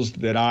cycles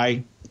that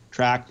I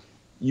track,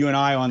 you and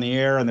I on the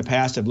air in the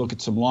past have looked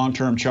at some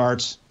long-term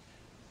charts.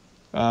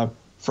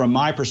 From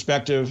my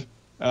perspective,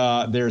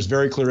 there's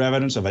very clear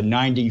evidence of a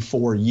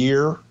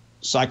 94-year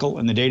cycle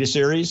in the data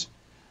series.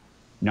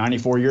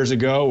 94 years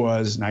ago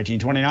was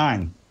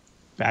 1929.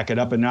 Back it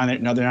up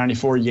another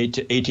 94 to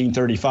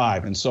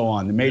 1835, and so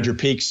on. The major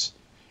peaks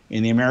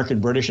in the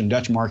American, British, and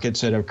Dutch markets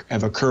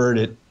have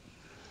occurred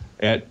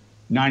at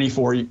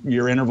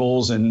 94-year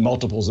intervals and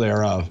multiples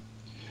thereof.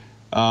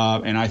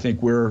 And I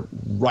think we're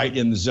right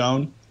in the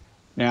zone.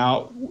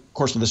 Now, of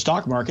course, with the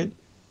stock market,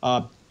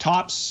 the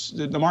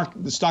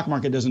stock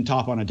market doesn't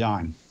top on a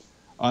dime.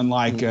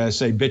 Unlike,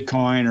 say,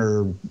 Bitcoin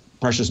or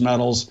precious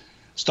metals,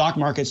 stock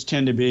markets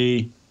tend to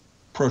be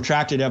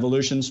protracted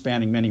evolution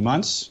spanning many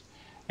months.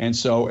 And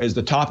so as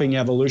the topping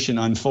evolution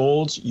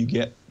unfolds,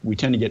 we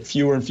tend to get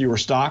fewer and fewer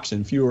stocks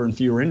and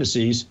fewer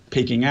indices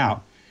peaking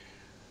out.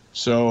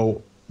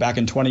 So back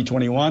in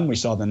 2021, we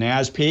saw the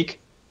NAS peak.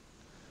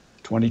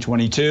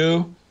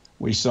 2022,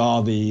 we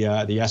saw the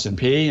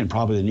S&P and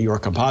probably the New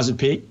York Composite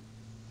peak.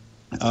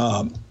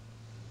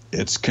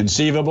 It's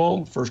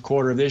conceivable, first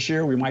quarter of this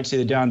year, we might see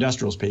the Dow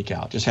Industrials peak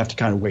out. Just have to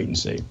kind of wait and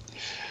see.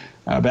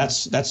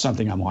 That's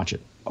something I'm watching.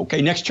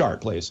 Okay, next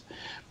chart, please.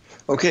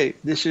 Okay,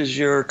 this is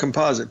your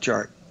composite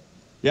chart.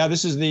 Yeah,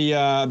 this is the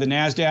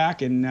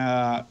NASDAQ,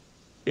 and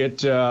it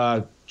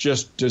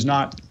just does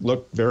not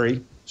look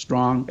very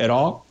strong at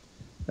all,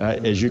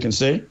 as you can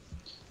see.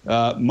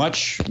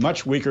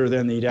 Much weaker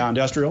than the Dow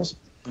Industrials.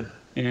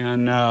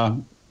 and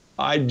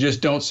I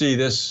just don't see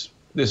this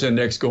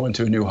index going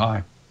to a new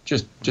high.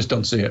 Just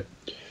don't see it.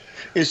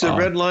 Is the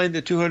red line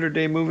the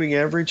 200-day moving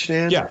average,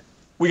 Dan? Yeah,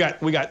 we got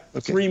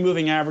three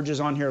moving averages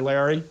on here,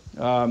 Larry.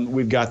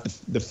 We've got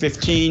the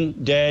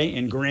 15-day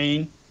in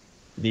green,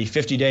 the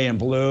 50-day in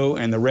blue,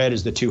 and the red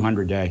is the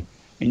 200-day.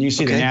 And you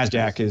see the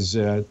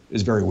NASDAQ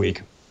is very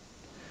weak.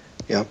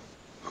 Yep.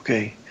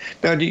 Okay.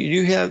 Now, do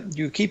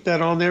you keep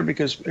that on there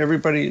because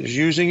everybody is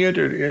using it,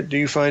 or do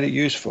you find it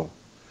useful?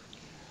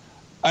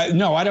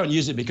 No, I don't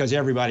use it because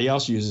everybody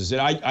else uses it.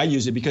 I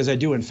use it because I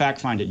do, in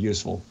fact, find it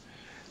useful.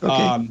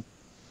 Okay.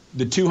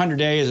 The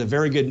 200-day is a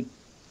very good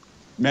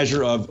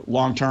measure of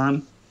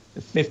long-term.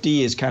 The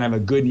 50 is kind of a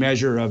good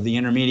measure of the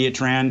intermediate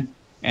trend.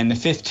 And the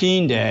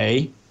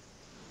 15-day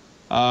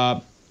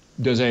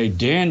does a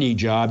dandy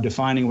job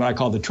defining what I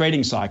call the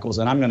trading cycles.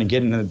 And I'm going to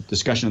get into a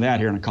discussion of that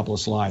here in a couple of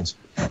slides.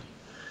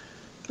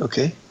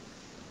 Okay.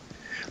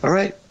 All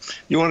right.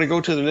 You want to go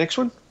to the next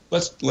one?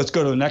 Let's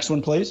go to the next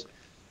one, please.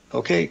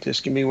 Okay.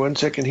 Just give me 1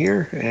 second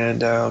here,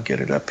 and I'll get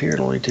it up here. It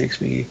only takes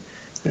me,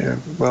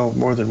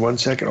 more than 1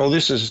 second. Oh,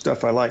 this is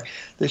stuff I like.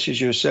 This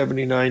is your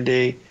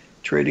 79-day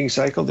trading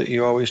cycle that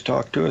you always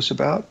talk to us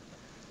about.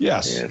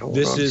 Yes. And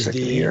this is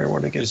here. I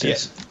want to get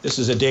this. This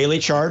is a daily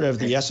chart of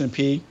the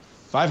S&P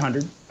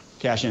 500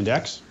 cash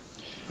index.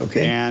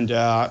 Okay. And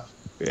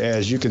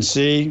as you can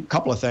see, a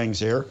couple of things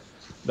here.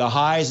 The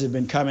highs have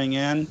been coming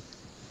in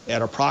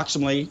at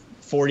approximately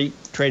 80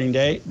 trading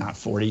days.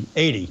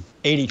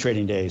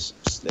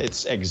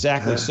 It's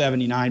exactly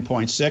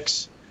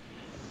 79.6.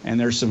 And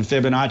there's some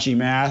Fibonacci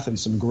math and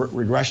some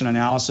regression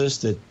analysis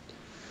that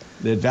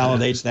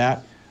validates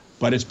that.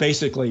 But it's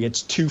basically,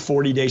 it's two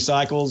 40-day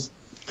cycles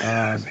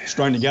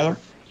strung together.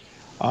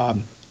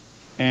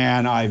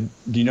 And I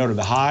denoted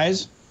the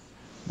highs.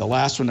 The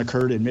last one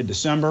occurred in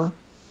mid-December.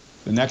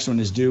 The next one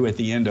is due at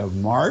the end of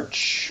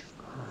March.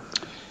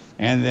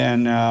 And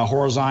then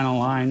horizontal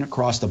line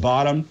across the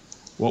bottom.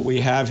 What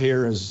we have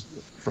here is,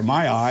 from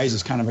my eyes,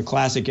 is kind of a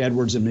classic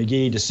Edwards and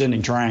McGee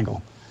descending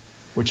triangle,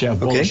 which have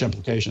bullish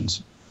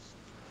implications.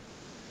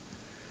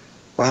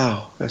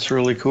 Wow, that's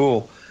really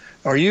cool.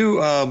 Are you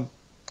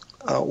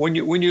when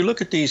you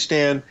look at these,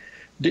 Stan,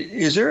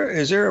 is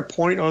there a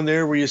point on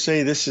there where you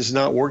say this is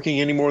not working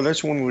anymore?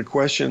 That's one of the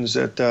questions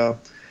that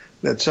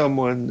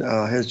someone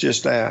has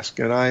just asked,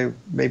 and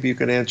maybe you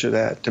could answer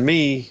that. To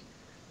me,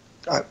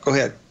 go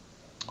ahead.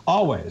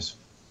 Always.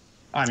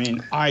 I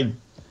mean, I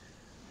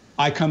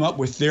come up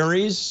with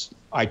theories.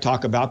 I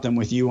talk about them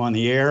with you on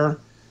the air.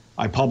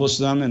 I publish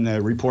them in the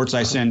reports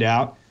I send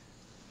out.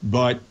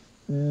 But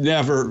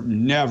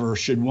never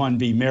should one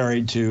be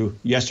married to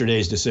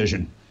yesterday's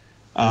decision.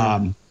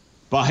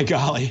 By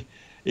golly,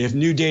 if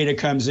new data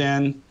comes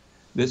in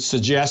that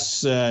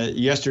suggests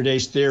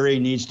yesterday's theory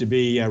needs to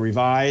be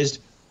revised,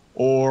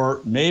 or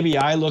maybe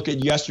I look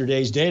at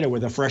yesterday's data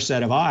with a fresh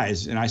set of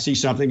eyes and I see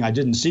something I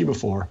didn't see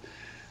before,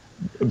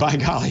 by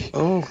golly,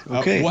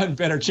 one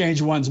better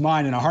change one's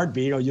mind in a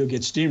heartbeat or you'll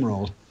get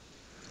steamrolled.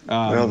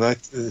 Well,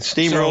 that's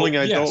steamrolling.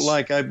 I don't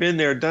like. I've been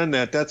there, done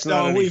that. That's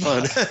not any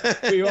fun.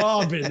 We've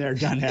all been there,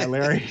 done that,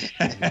 Larry.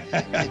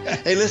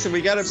 Hey, listen,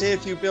 we got to pay a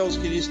few bills.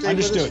 Can you stay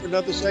with us for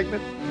another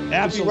segment?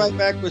 Absolutely. We'll be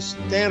right back with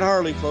Stan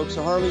Harley, folks.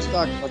 The Harley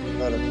Stock Market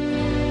Better.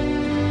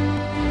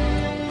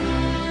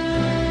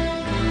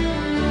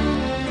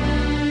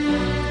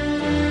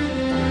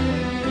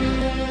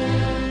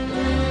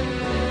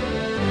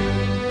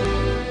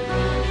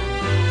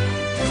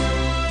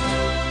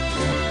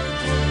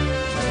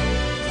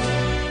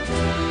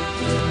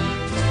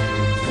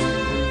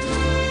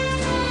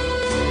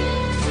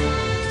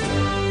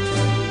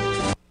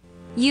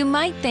 You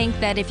might think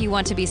that if you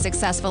want to be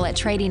successful at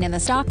trading in the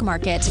stock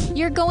market,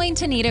 you're going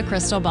to need a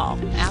crystal ball.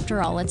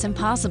 After all, it's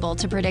impossible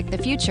to predict the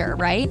future,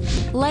 right?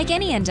 Like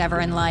any endeavor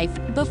in life,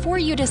 before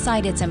you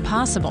decide it's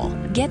impossible,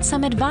 get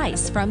some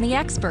advice from the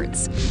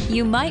experts.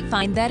 You might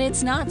find that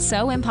it's not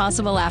so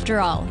impossible after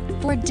all.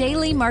 For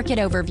daily market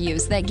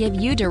overviews that give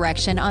you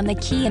direction on the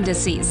key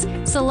indices,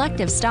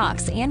 selective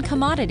stocks, and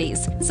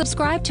commodities,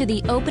 subscribe to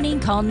the Opening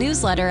Call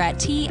newsletter at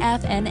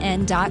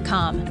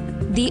TFNN.com.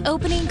 The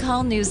Opening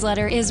Call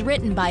newsletter is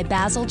written by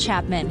Basil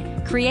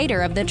Chapman,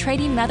 creator of the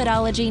trading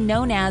methodology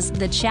known as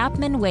the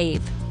Chapman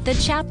Wave. The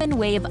Chapman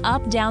Wave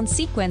up-down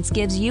sequence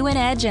gives you an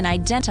edge in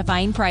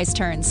identifying price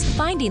turns,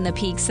 finding the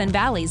peaks and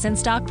valleys in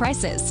stock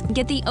prices.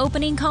 Get the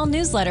Opening Call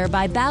newsletter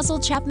by Basil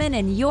Chapman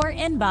in your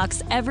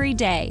inbox every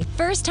day.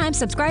 First-time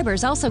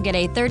subscribers also get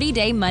a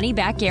 30-day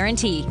money-back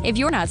guarantee. If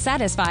you're not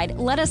satisfied,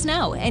 let us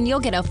know, and you'll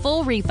get a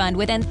full refund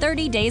within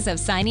 30 days of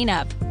signing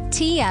up.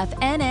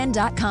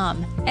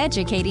 TFNN.com,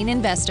 educating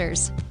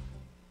investors.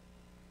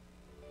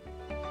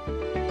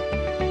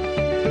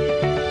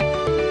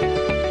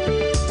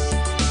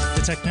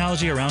 The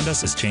technology around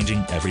us is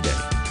changing every day.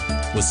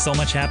 With so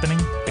much happening,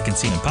 it can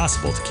seem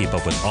impossible to keep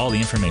up with all the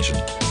information.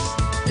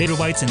 David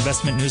White's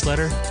investment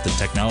newsletter, The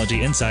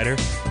Technology Insider,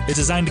 is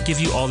designed to give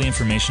you all the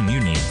information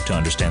you need to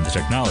understand the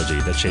technology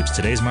that shapes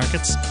today's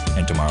markets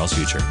and tomorrow's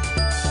future.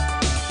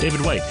 David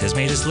White has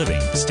made his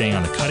living staying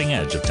on the cutting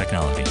edge of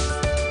technology.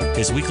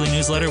 His weekly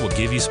newsletter will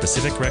give you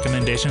specific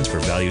recommendations for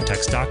value tech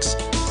stocks,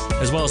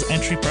 as well as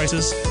entry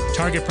prices,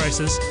 target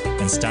prices,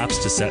 and stops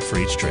to set for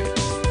each trade.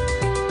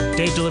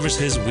 Dave delivers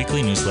his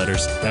weekly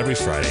newsletters every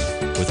Friday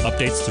with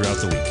updates throughout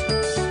the week.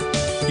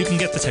 You can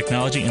get the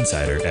Technology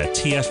Insider at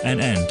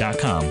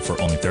TFNN.com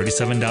for only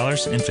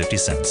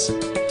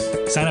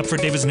 $37.50. Sign up for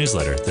David's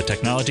newsletter, The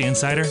Technology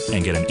Insider,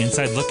 and get an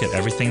inside look at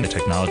everything the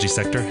technology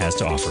sector has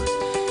to offer.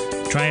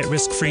 Try it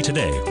risk-free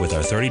today with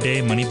our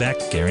 30-day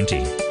money-back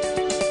guarantee.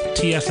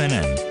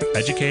 TFNN,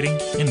 educating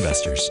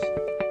investors.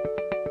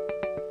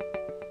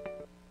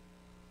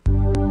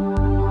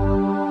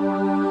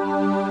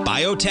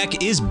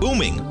 Biotech is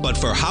booming, but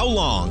for how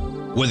long?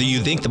 Whether you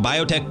think the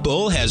biotech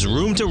bull has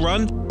room to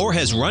run or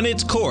has run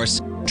its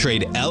course,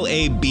 trade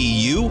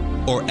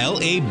LABU or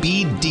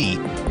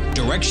LABD.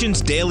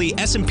 Direction's daily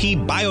S&P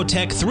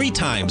Biotech 3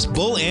 times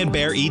bull and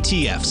bear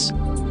ETFs.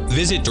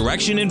 Visit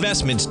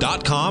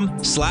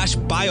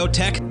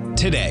directioninvestments.com/biotech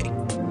today.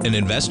 An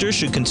investor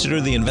should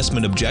consider the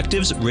investment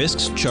objectives,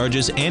 risks,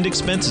 charges, and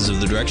expenses of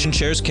the Direction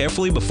shares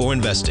carefully before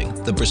investing.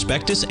 The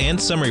prospectus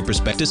and summary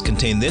prospectus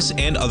contain this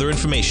and other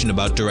information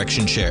about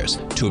Direction shares.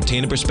 To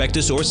obtain a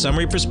prospectus or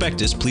summary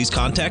prospectus, please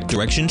contact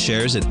Direction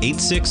shares at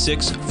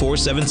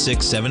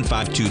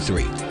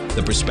 866-476-7523.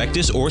 The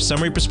prospectus or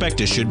summary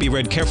prospectus should be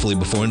read carefully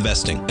before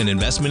investing. An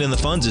investment in the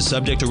funds is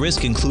subject to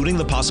risk, including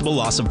the possible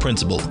loss of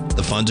principal.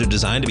 The funds are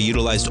designed to be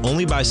utilized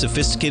only by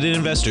sophisticated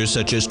investors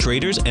such as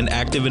traders and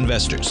active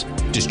investors.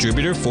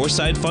 Distributor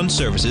Foreside Fund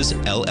Services,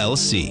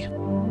 LLC.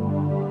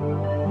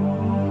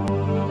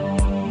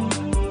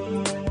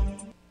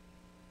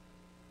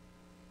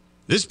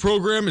 This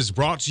program is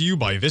brought to you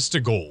by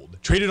Vista Gold,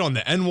 traded on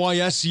the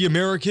NYSE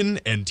American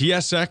and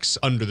TSX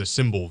under the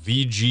symbol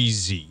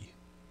VGZ.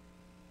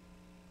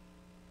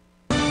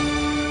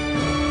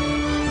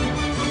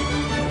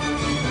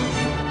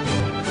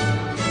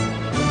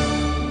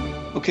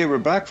 Okay, we're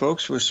back,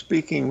 folks. We're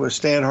speaking with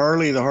Stan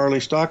Harley, the Harley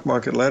Stock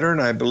Market Letter, and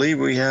I believe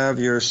we have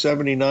your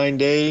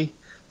 79-day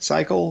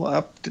cycle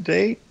up to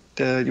date.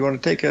 Do you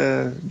want to take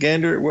a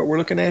gander at what we're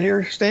looking at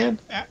here, Stan?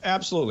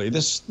 Absolutely.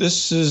 This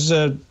is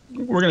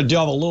we're going to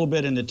delve a little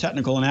bit into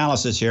technical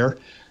analysis here.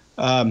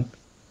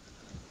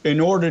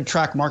 In order to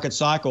track market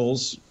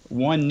cycles,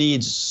 one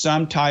needs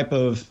some type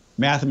of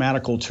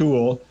mathematical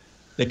tool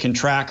that can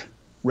track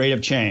rate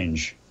of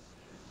change.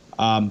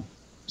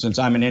 Since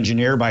I'm an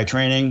engineer by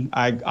training,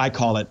 I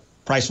call it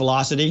price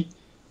velocity.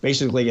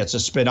 Basically, it's a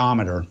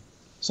speedometer.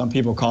 Some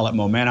people call it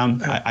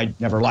momentum. I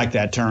never like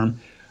that term.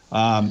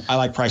 I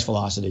like price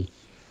velocity.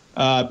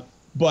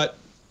 But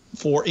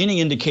for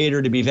any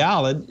indicator to be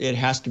valid, it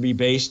has to be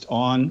based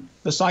on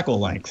the cycle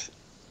length.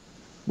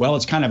 Well,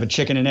 it's kind of a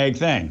chicken and egg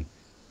thing.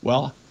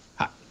 Well,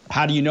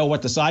 how do you know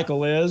what the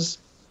cycle is?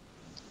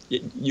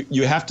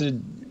 You have to,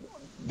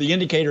 the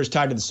indicator is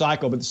tied to the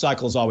cycle, but the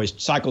cycles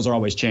are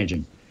always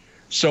changing.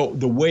 So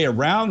the way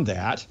around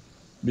that,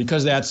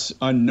 because that's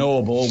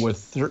unknowable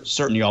with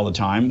certainty all the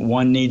time,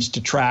 one needs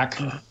to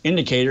track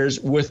indicators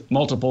with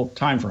multiple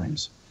time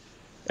frames.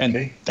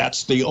 And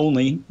that's the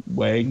only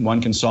way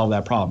one can solve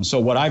that problem. So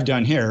what I've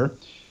done here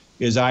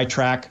is I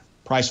track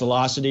price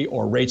velocity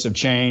or rates of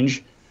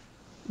change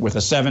with a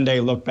 7-day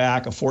look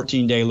back, a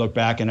 14-day look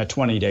back, and a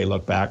 20-day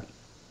look back.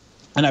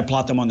 And I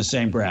plot them on the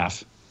same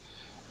graph.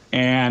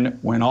 And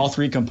when all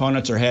three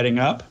components are heading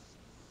up,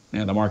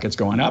 and the market's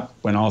going up.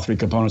 When all three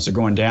components are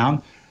going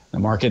down, the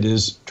market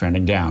is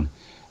trending down.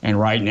 And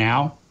right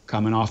now,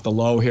 coming off the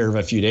low here of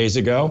a few days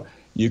ago,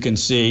 you can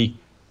see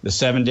the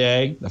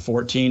 7-day, the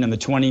 14, and the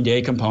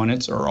 20-day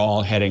components are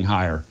all heading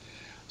higher.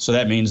 So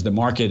that means the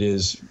market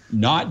is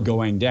not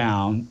going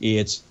down,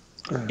 it's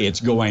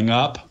going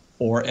up,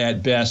 or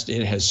at best,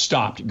 it has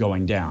stopped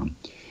going down.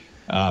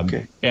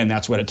 And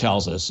that's what it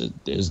tells us. It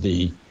is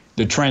the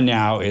trend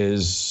now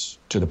is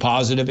to the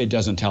positive. It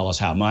doesn't tell us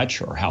how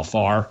much or how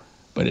far,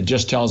 but it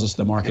just tells us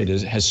the market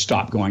has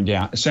stopped going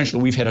down.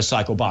 Essentially, we've hit a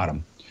cycle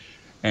bottom,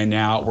 and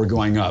now we're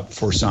going up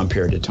for some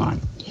period of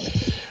time.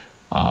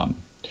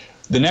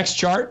 The next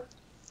chart.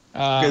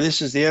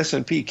 This is the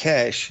S&P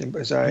cash.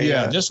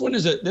 This one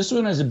is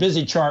a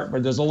busy chart,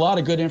 but there's a lot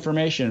of good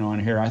information on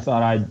here. I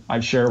thought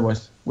I'd share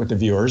with the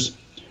viewers.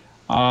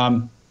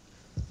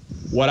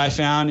 What I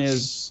found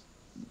is,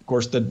 of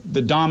course, the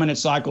dominant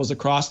cycles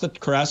across the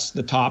crest,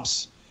 the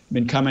tops,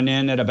 been coming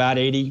in at about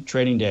 80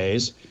 trading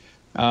days.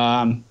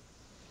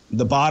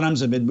 The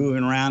bottoms have been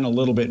moving around a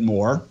little bit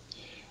more.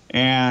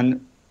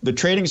 And the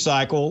trading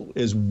cycle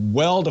is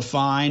well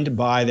defined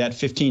by that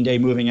 15-day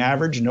moving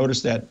average.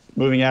 Notice that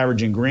moving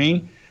average in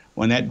green.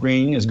 When that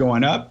green is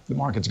going up, the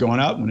market's going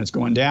up. When it's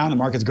going down, the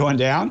market's going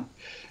down.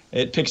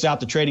 It picks out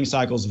the trading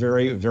cycles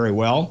very, very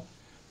well.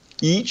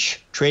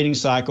 Each trading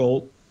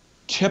cycle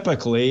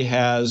typically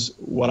has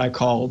what I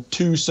call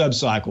 2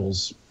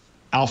 subcycles,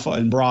 alpha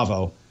and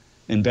bravo,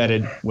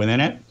 embedded within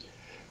it.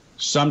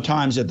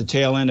 Sometimes at the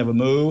tail end of a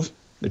move,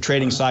 the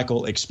trading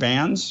cycle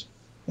expands.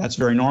 That's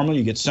very normal.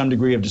 You get some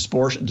degree of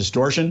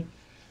distortion,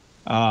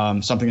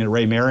 something that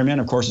Ray Merriman,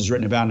 of course, has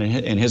written about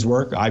in his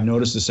work. I've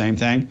noticed the same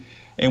thing.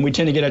 And we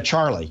tend to get a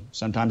Charlie,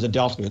 sometimes a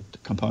delta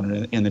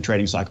component in the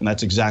trading cycle. And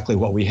that's exactly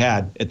what we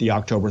had at the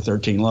October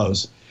 13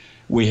 lows.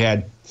 We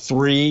had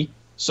 3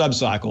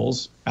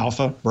 subcycles,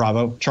 Alpha,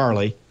 Bravo,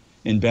 Charlie,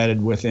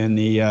 embedded within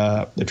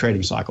the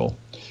trading cycle.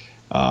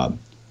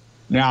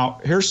 Now,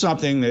 here's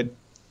something that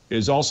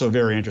is also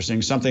very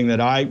interesting, something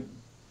that I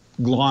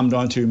glommed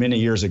onto many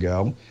years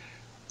ago.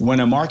 When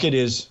a market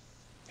is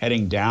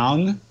heading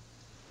down,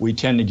 we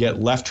tend to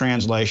get left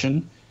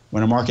translation.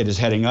 When a market is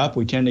heading up,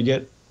 we tend to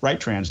get right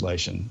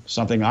translation,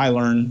 something I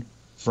learned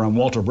from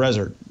Walter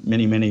Brezert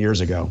many, many years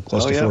ago,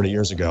 close to 40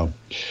 years ago.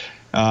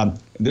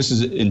 This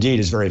is indeed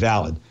is very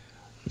valid.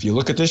 If you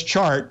look at this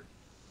chart,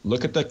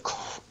 look at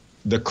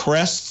the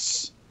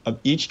crests of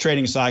each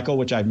trading cycle,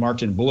 which I've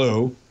marked in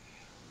blue,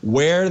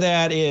 where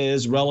that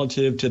is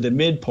relative to the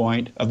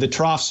midpoint of the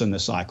troughs in the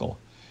cycle.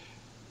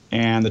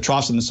 And the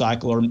troughs in the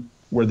cycle are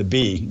where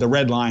the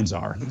red lines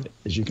are,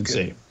 as you can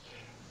see.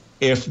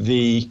 If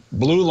the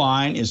blue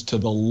line is to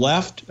the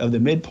left of the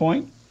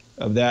midpoint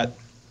of that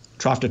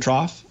trough to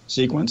trough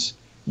sequence,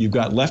 you've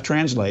got left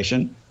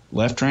translation.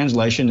 Left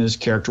translation is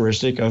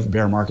characteristic of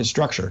bear market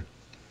structure.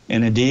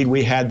 And indeed,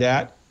 we had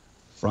that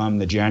from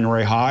the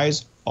January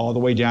highs all the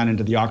way down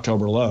into the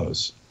October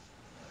lows.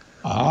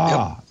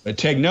 But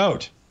take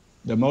note,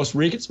 the most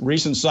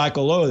recent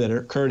cycle low that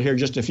occurred here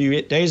just a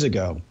few days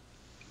ago,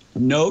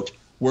 note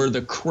where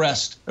the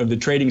crest of the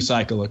trading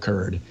cycle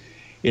occurred.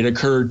 It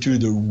occurred to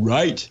the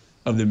right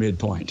of the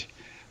midpoint.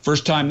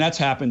 First time that's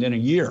happened in a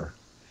year.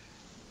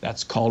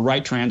 That's called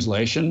right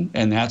translation,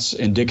 and that's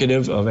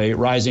indicative of a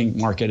rising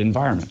market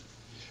environment.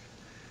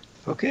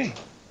 Okay.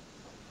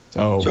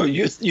 So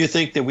you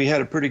think that we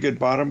had a pretty good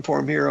bottom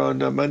form here on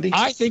Monday?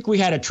 I think we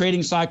had a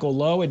trading cycle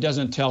low. It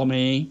doesn't tell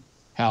me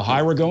how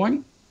high we're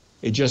going.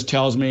 It just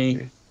tells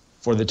me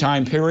for the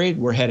time period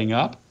we're heading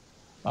up.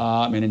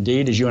 And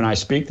indeed, as you and I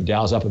speak, the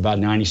Dow's up about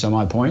 90 some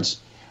odd points,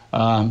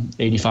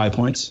 85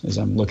 points as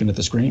I'm looking at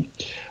the screen.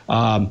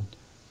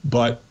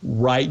 But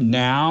right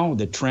now,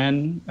 the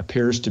trend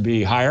appears to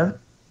be higher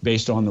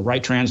based on the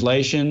right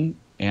translation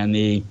and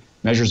the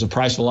measures of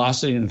price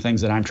velocity and the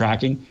things that I'm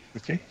tracking.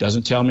 Okay.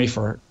 Doesn't tell me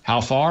for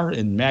how far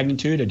in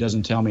magnitude. It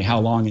doesn't tell me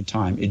how long in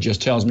time. It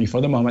just tells me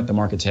for the moment the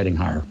market's heading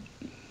higher.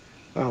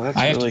 Oh, that's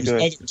I have really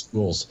to use other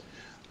tools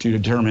to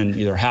determine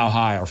either how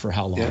high or for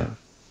how long. Yeah.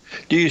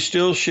 Do you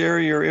still share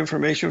your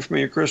information from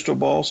your crystal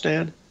ball,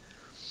 Stan?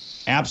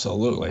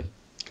 Absolutely.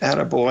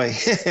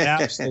 Attaboy.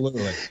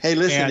 Absolutely. Hey,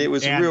 listen, it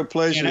was a real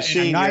pleasure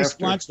seeing you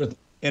after.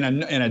 In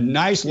a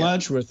nice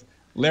lunch with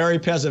Larry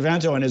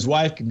Pesavento and his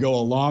wife could go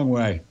a long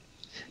way.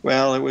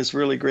 Well, it was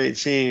really great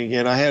seeing you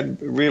again. I hadn't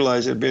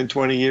realized it had been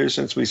 20 years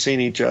since we've seen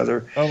each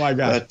other. Oh, my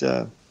God.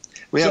 But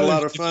we had a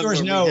lot of fun.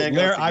 Viewers know,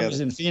 Larry, I was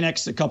in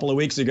Phoenix a couple of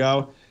weeks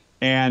ago,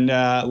 and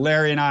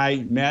Larry and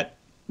I met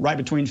right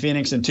between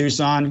Phoenix and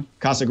Tucson,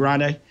 Casa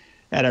Grande,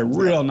 had a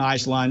real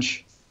nice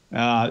lunch.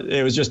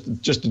 It was just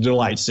a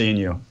delight seeing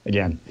you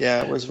again.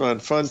 Yeah, it was fun.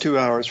 Fun 2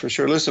 hours for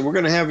sure. Listen, we're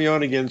going to have you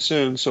on again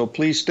soon, so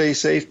please stay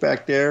safe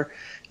back there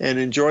and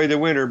enjoy the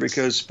winter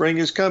because spring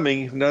is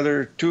coming.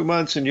 Another 2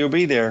 months and you'll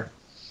be there.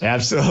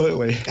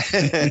 Absolutely.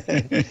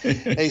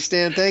 Hey,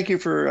 Stan, thank you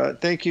for, and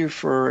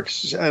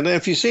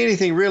if you see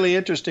anything really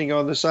interesting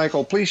on the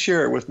cycle, please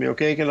share it with me,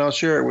 okay? And I'll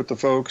share it with the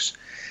folks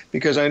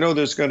because I know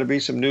there's going to be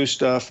some new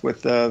stuff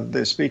with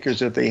the speakers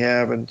that they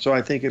have, and so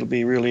I think it'll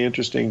be really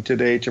interesting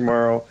today,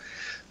 tomorrow,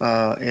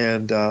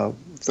 and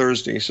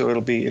Thursday. So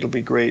it'll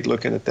be great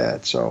looking at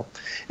that. So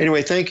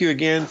anyway, thank you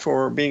again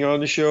for being on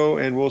the show,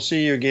 and we'll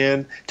see you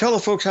again. Tell the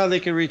folks how they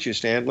can reach you,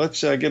 Stan.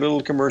 Let's get a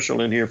little commercial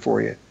in here for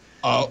you.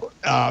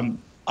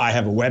 I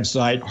have a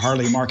website,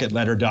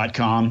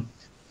 harleymarketletter.com,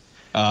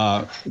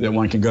 that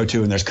one can go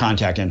to, and there's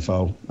contact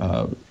info.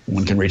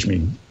 One can reach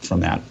me from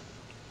that.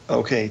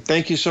 Okay.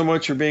 Thank you so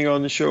much for being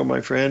on the show,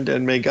 my friend,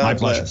 and may God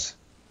bless.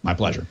 My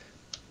pleasure.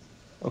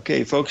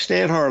 Okay, folks,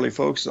 Stan Harley,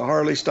 folks, the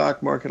Harley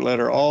Stock Market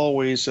Letter,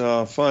 always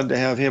fun to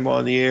have him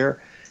on the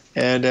air.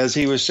 And as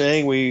he was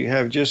saying, we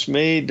have just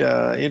made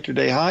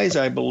intraday highs,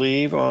 I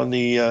believe, on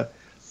the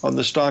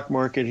stock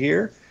market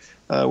here.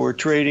 We're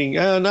trading,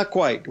 not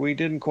quite. We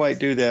didn't quite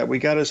do that. We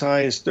got as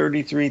high as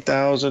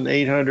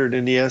 33,800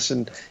 in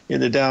in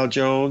the Dow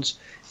Jones,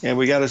 and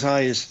we got as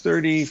high as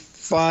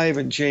 35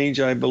 and change,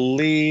 I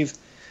believe.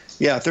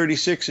 Yeah,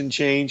 36 and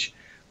change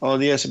on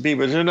the S&P,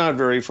 but they're not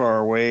very far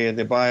away, and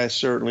the bias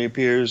certainly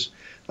appears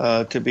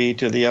to be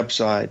to the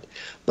upside.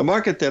 The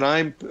market that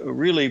I'm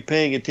really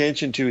paying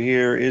attention to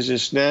here is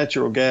this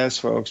natural gas,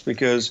 folks,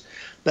 because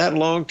that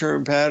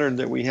long-term pattern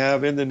that we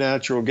have in the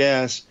natural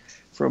gas,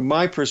 from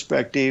my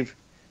perspective,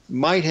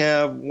 might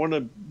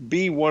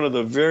be one of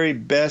the very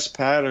best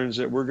patterns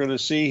that we're going to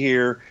see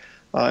here.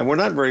 And we're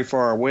not very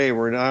far away.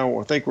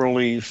 I think we're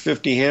only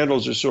 50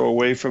 handles or so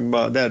away from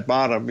that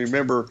bottom.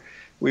 Remember,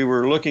 we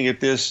were looking at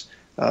this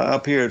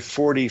up here at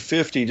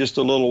 40.50 just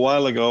a little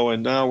while ago,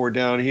 and now we're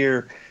down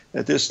here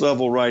at this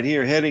level right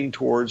here, heading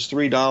towards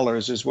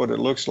 $3 is what it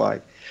looks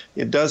like.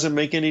 It doesn't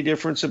make any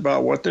difference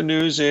about what the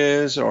news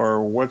is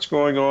or what's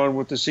going on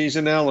with the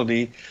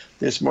seasonality.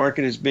 This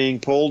market is being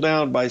pulled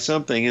down by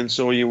something, and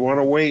so you want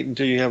to wait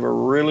until you have a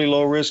really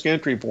low risk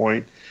entry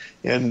point,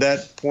 and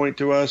that point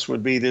to us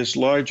would be this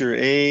larger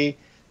A,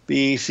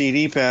 B, C,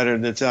 D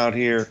pattern that's out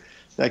here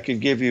that could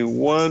give you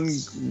one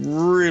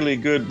really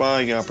good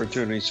buying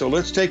opportunity. So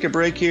let's take a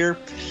break here.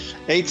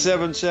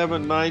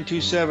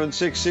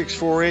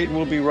 877-927-6648, and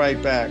we'll be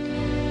right back.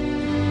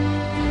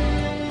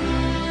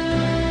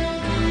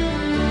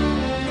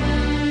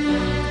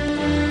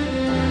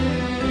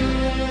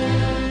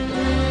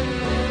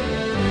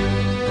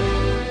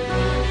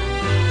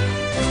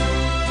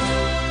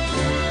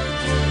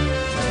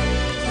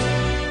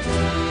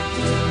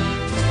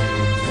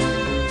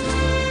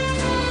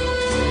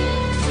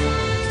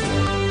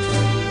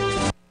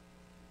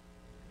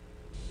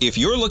 If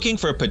you're looking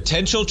for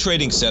potential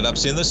trading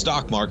setups in the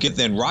stock market,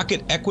 then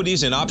Rocket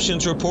Equities and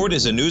Options Report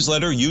is a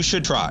newsletter you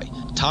should try.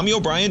 Tommy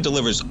O'Brien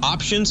delivers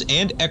options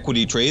and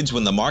equity trades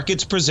when the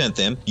markets present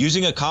them,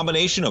 using a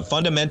combination of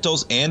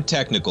fundamentals and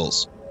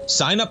technicals.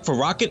 Sign up for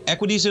Rocket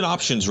Equities and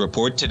Options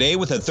Report today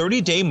with a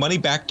 30-day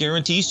money-back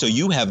guarantee, so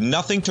you have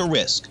nothing to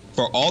risk.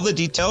 For all the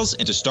details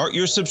and to start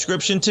your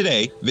subscription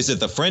today, visit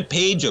the front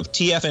page of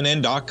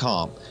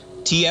TFNN.com.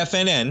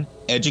 TFNN,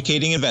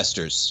 educating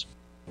investors.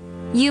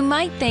 You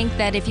might think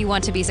that if you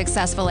want to be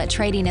successful at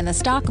trading in the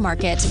stock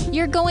market,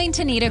 you're going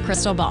to need a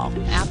crystal ball.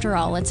 After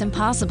all, it's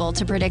impossible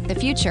to predict the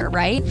future,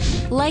 right?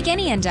 Like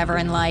any endeavor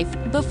in life,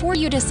 before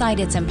you decide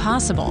it's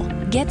impossible,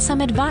 get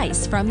some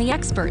advice from the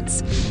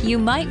experts. You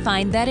might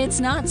find that it's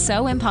not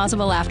so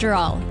impossible after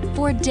all.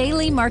 For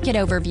daily market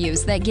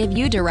overviews that give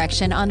you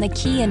direction on the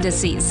key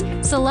indices,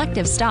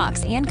 selective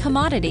stocks, and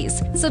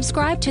commodities,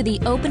 subscribe to the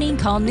Opening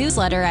Call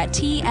newsletter at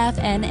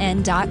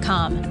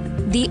TFNN.com.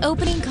 The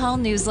Opening Call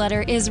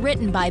newsletter is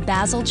written by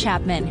Basil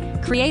Chapman,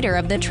 creator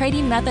of the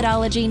trading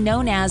methodology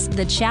known as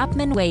the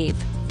Chapman Wave.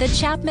 The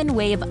Chapman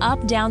Wave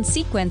up-down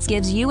sequence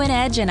gives you an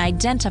edge in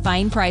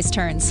identifying price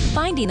turns,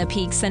 finding the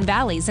peaks and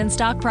valleys in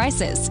stock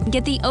prices.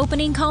 Get the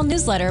Opening Call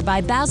newsletter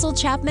by Basil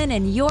Chapman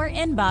in your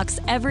inbox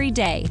every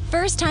day.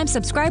 First-time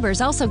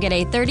subscribers also get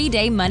a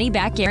 30-day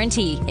money-back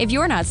guarantee. If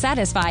you're not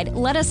satisfied,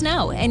 let us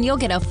know, and you'll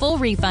get a full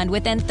refund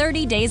within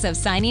 30 days of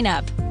signing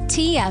up.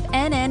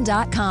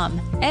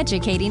 TFNN.com,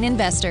 educating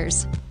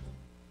investors.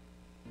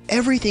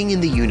 Everything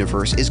in the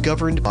universe is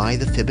governed by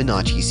the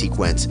Fibonacci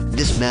sequence.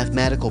 This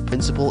mathematical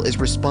principle is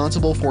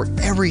responsible for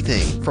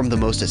everything from the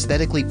most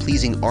aesthetically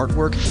pleasing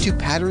artwork to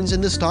patterns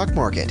in the stock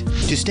market.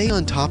 To stay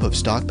on top of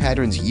stock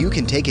patterns you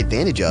can take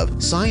advantage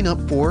of, sign up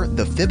for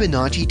the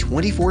Fibonacci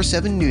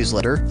 24/7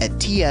 newsletter at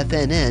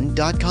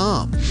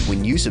TFNN.com.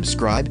 When you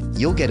subscribe,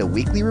 you'll get a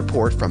weekly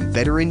report from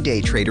veteran day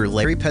trader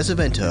Larry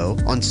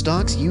Pesavento on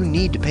stocks you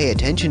need to pay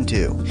attention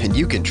to. And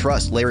you can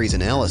trust Larry's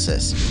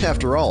analysis.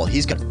 After all,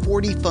 he's got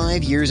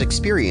 45 years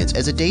experience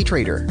as a day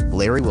trader.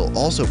 Larry will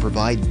also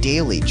provide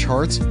daily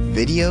charts,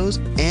 videos,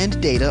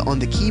 and data on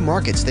the key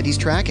markets that he's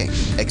tracking.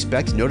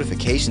 Expect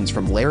notifications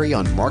from Larry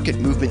on market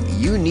movement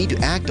you need to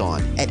act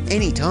on at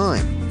any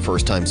time.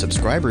 First-time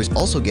subscribers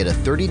also get a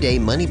 30-day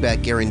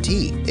money-back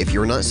guarantee. If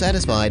you're not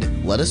satisfied,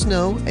 let us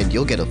know and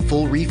you'll get a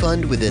full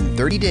refund within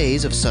 30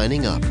 days of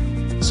signing up.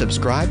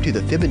 Subscribe to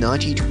the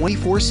Fibonacci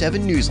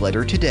 24/7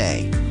 newsletter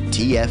today.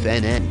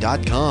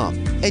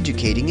 TFNN.com,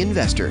 educating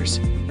investors.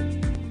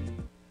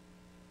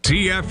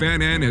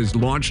 TFNN has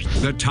launched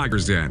the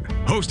Tiger's Den.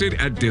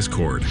 Hosted at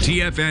Discord,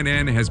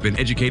 TFNN has been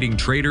educating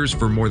traders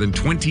for more than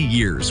 20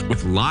 years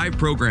with live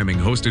programming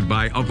hosted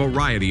by a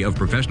variety of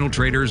professional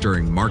traders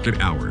during market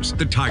hours.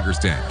 The Tiger's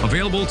Den,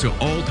 available to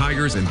all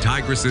tigers and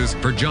tigresses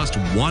for just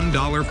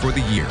 $1 for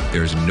the year.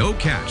 There's no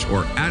catch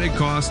or added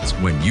costs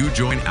when you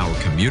join our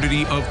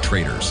community of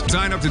traders.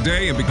 Sign up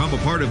today and become a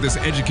part of this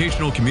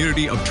educational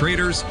community of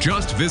traders.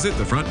 Just visit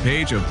the front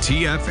page of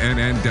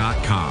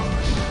TFNN.com.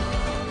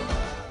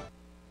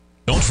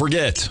 Don't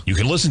forget, you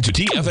can listen to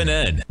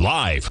TFNN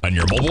live on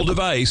your mobile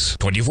device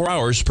 24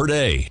 hours per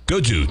day.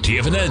 Go to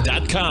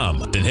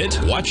TFNN.com, then hit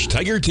Watch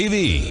Tiger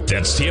TV.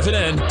 That's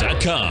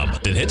TFNN.com,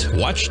 then hit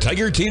Watch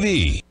Tiger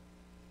TV.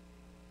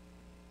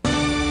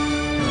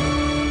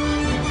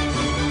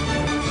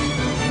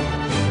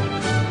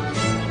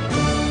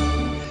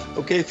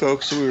 Okay,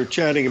 folks, we were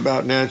chatting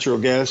about natural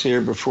gas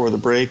here before the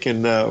break,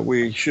 and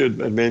we should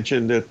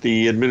mention that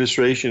the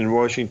administration in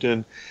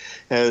Washington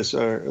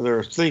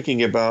they're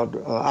thinking about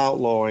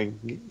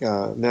outlawing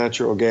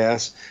natural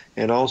gas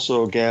and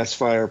also gas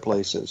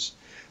fireplaces.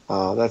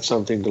 That's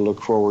something to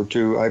look forward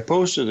to. I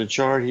posted a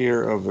chart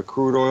here of the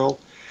crude oil.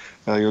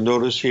 You'll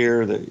notice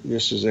here that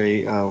this is a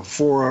it's a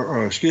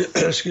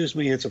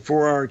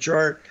 4-hour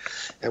chart,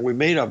 and we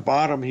made a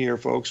bottom here,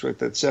 folks, with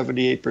that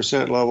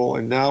 78% level.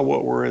 And now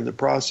what we're in the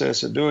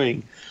process of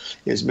doing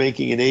is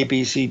making an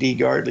ABCD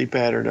Gartley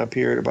pattern up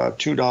here at about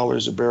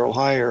 $2 a barrel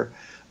higher,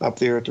 up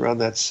there at around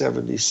that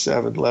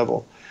 77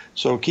 level.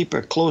 So keep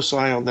a close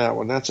eye on that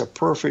one. That's a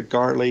perfect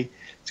Gartley.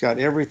 It's got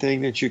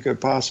everything that you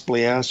could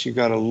possibly ask. You've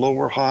got a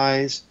lower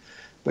highs,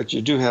 but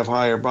you do have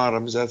higher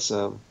bottoms. That's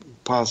a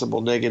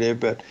possible negative.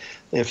 But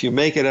if you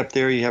make it up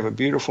there, you have a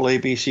beautiful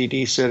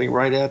ABCD setting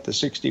right at the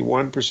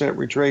 61%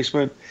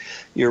 retracement.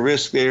 Your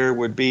risk there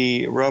would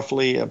be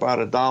roughly about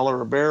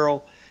 $1 a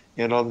barrel.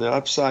 And on the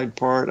upside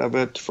part of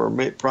it, for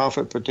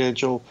profit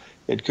potential,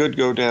 it could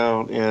go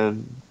down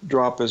and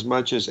drop as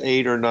much as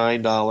 $8 or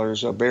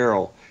 $9 a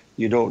barrel.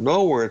 You don't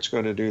know where it's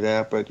going to do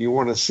that, but you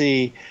want to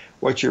see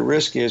what your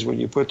risk is when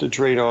you put the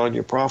trade on.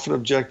 Your profit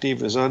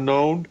objective is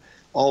unknown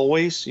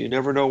always. You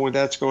never know when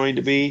that's going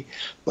to be,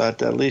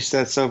 but at least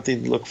that's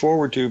something to look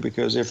forward to,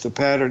 because if the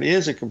pattern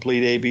is a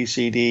complete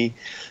ABCD,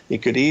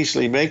 it could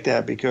easily make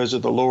that because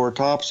of the lower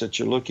tops that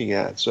you're looking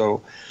at.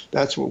 So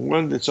that's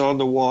one that's on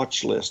the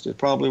watch list. It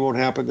probably won't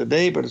happen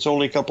today, but it's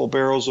only a couple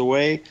barrels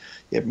away.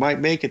 It might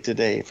make it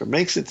today. If it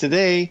makes it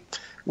today,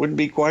 wouldn't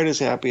be quite as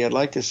happy. I'd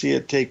like to see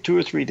it take 2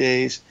 or 3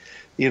 days,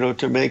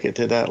 to make it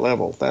to that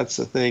level. That's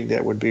the thing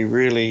that would be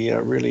really,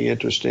 really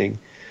interesting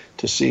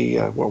to see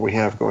what we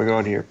have going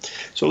on here.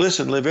 So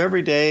listen, live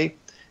every day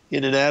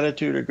in an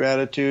attitude of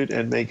gratitude,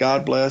 and may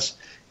God bless.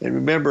 And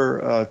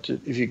remember,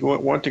 if you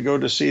want to go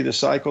to see the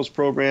Cycles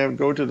program,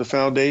 go to the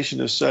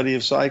Foundation of Study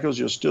of Cycles.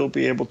 You'll still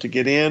be able to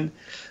get in.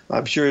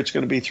 I'm sure it's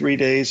going to be 3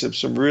 days of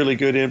some really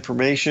good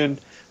information.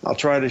 I'll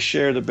try to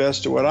share the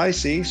best of what I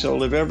see. So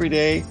live every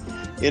day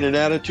in an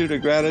attitude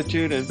of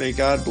gratitude, and may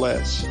God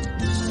bless.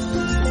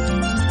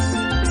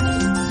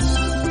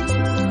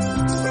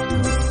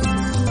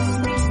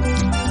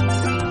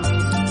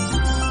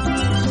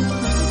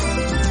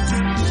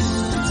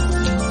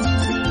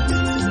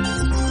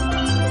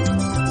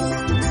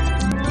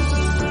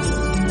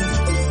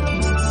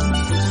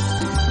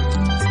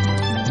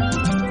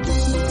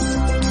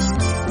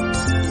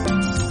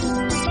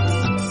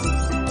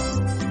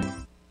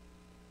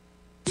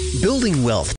 Building wealth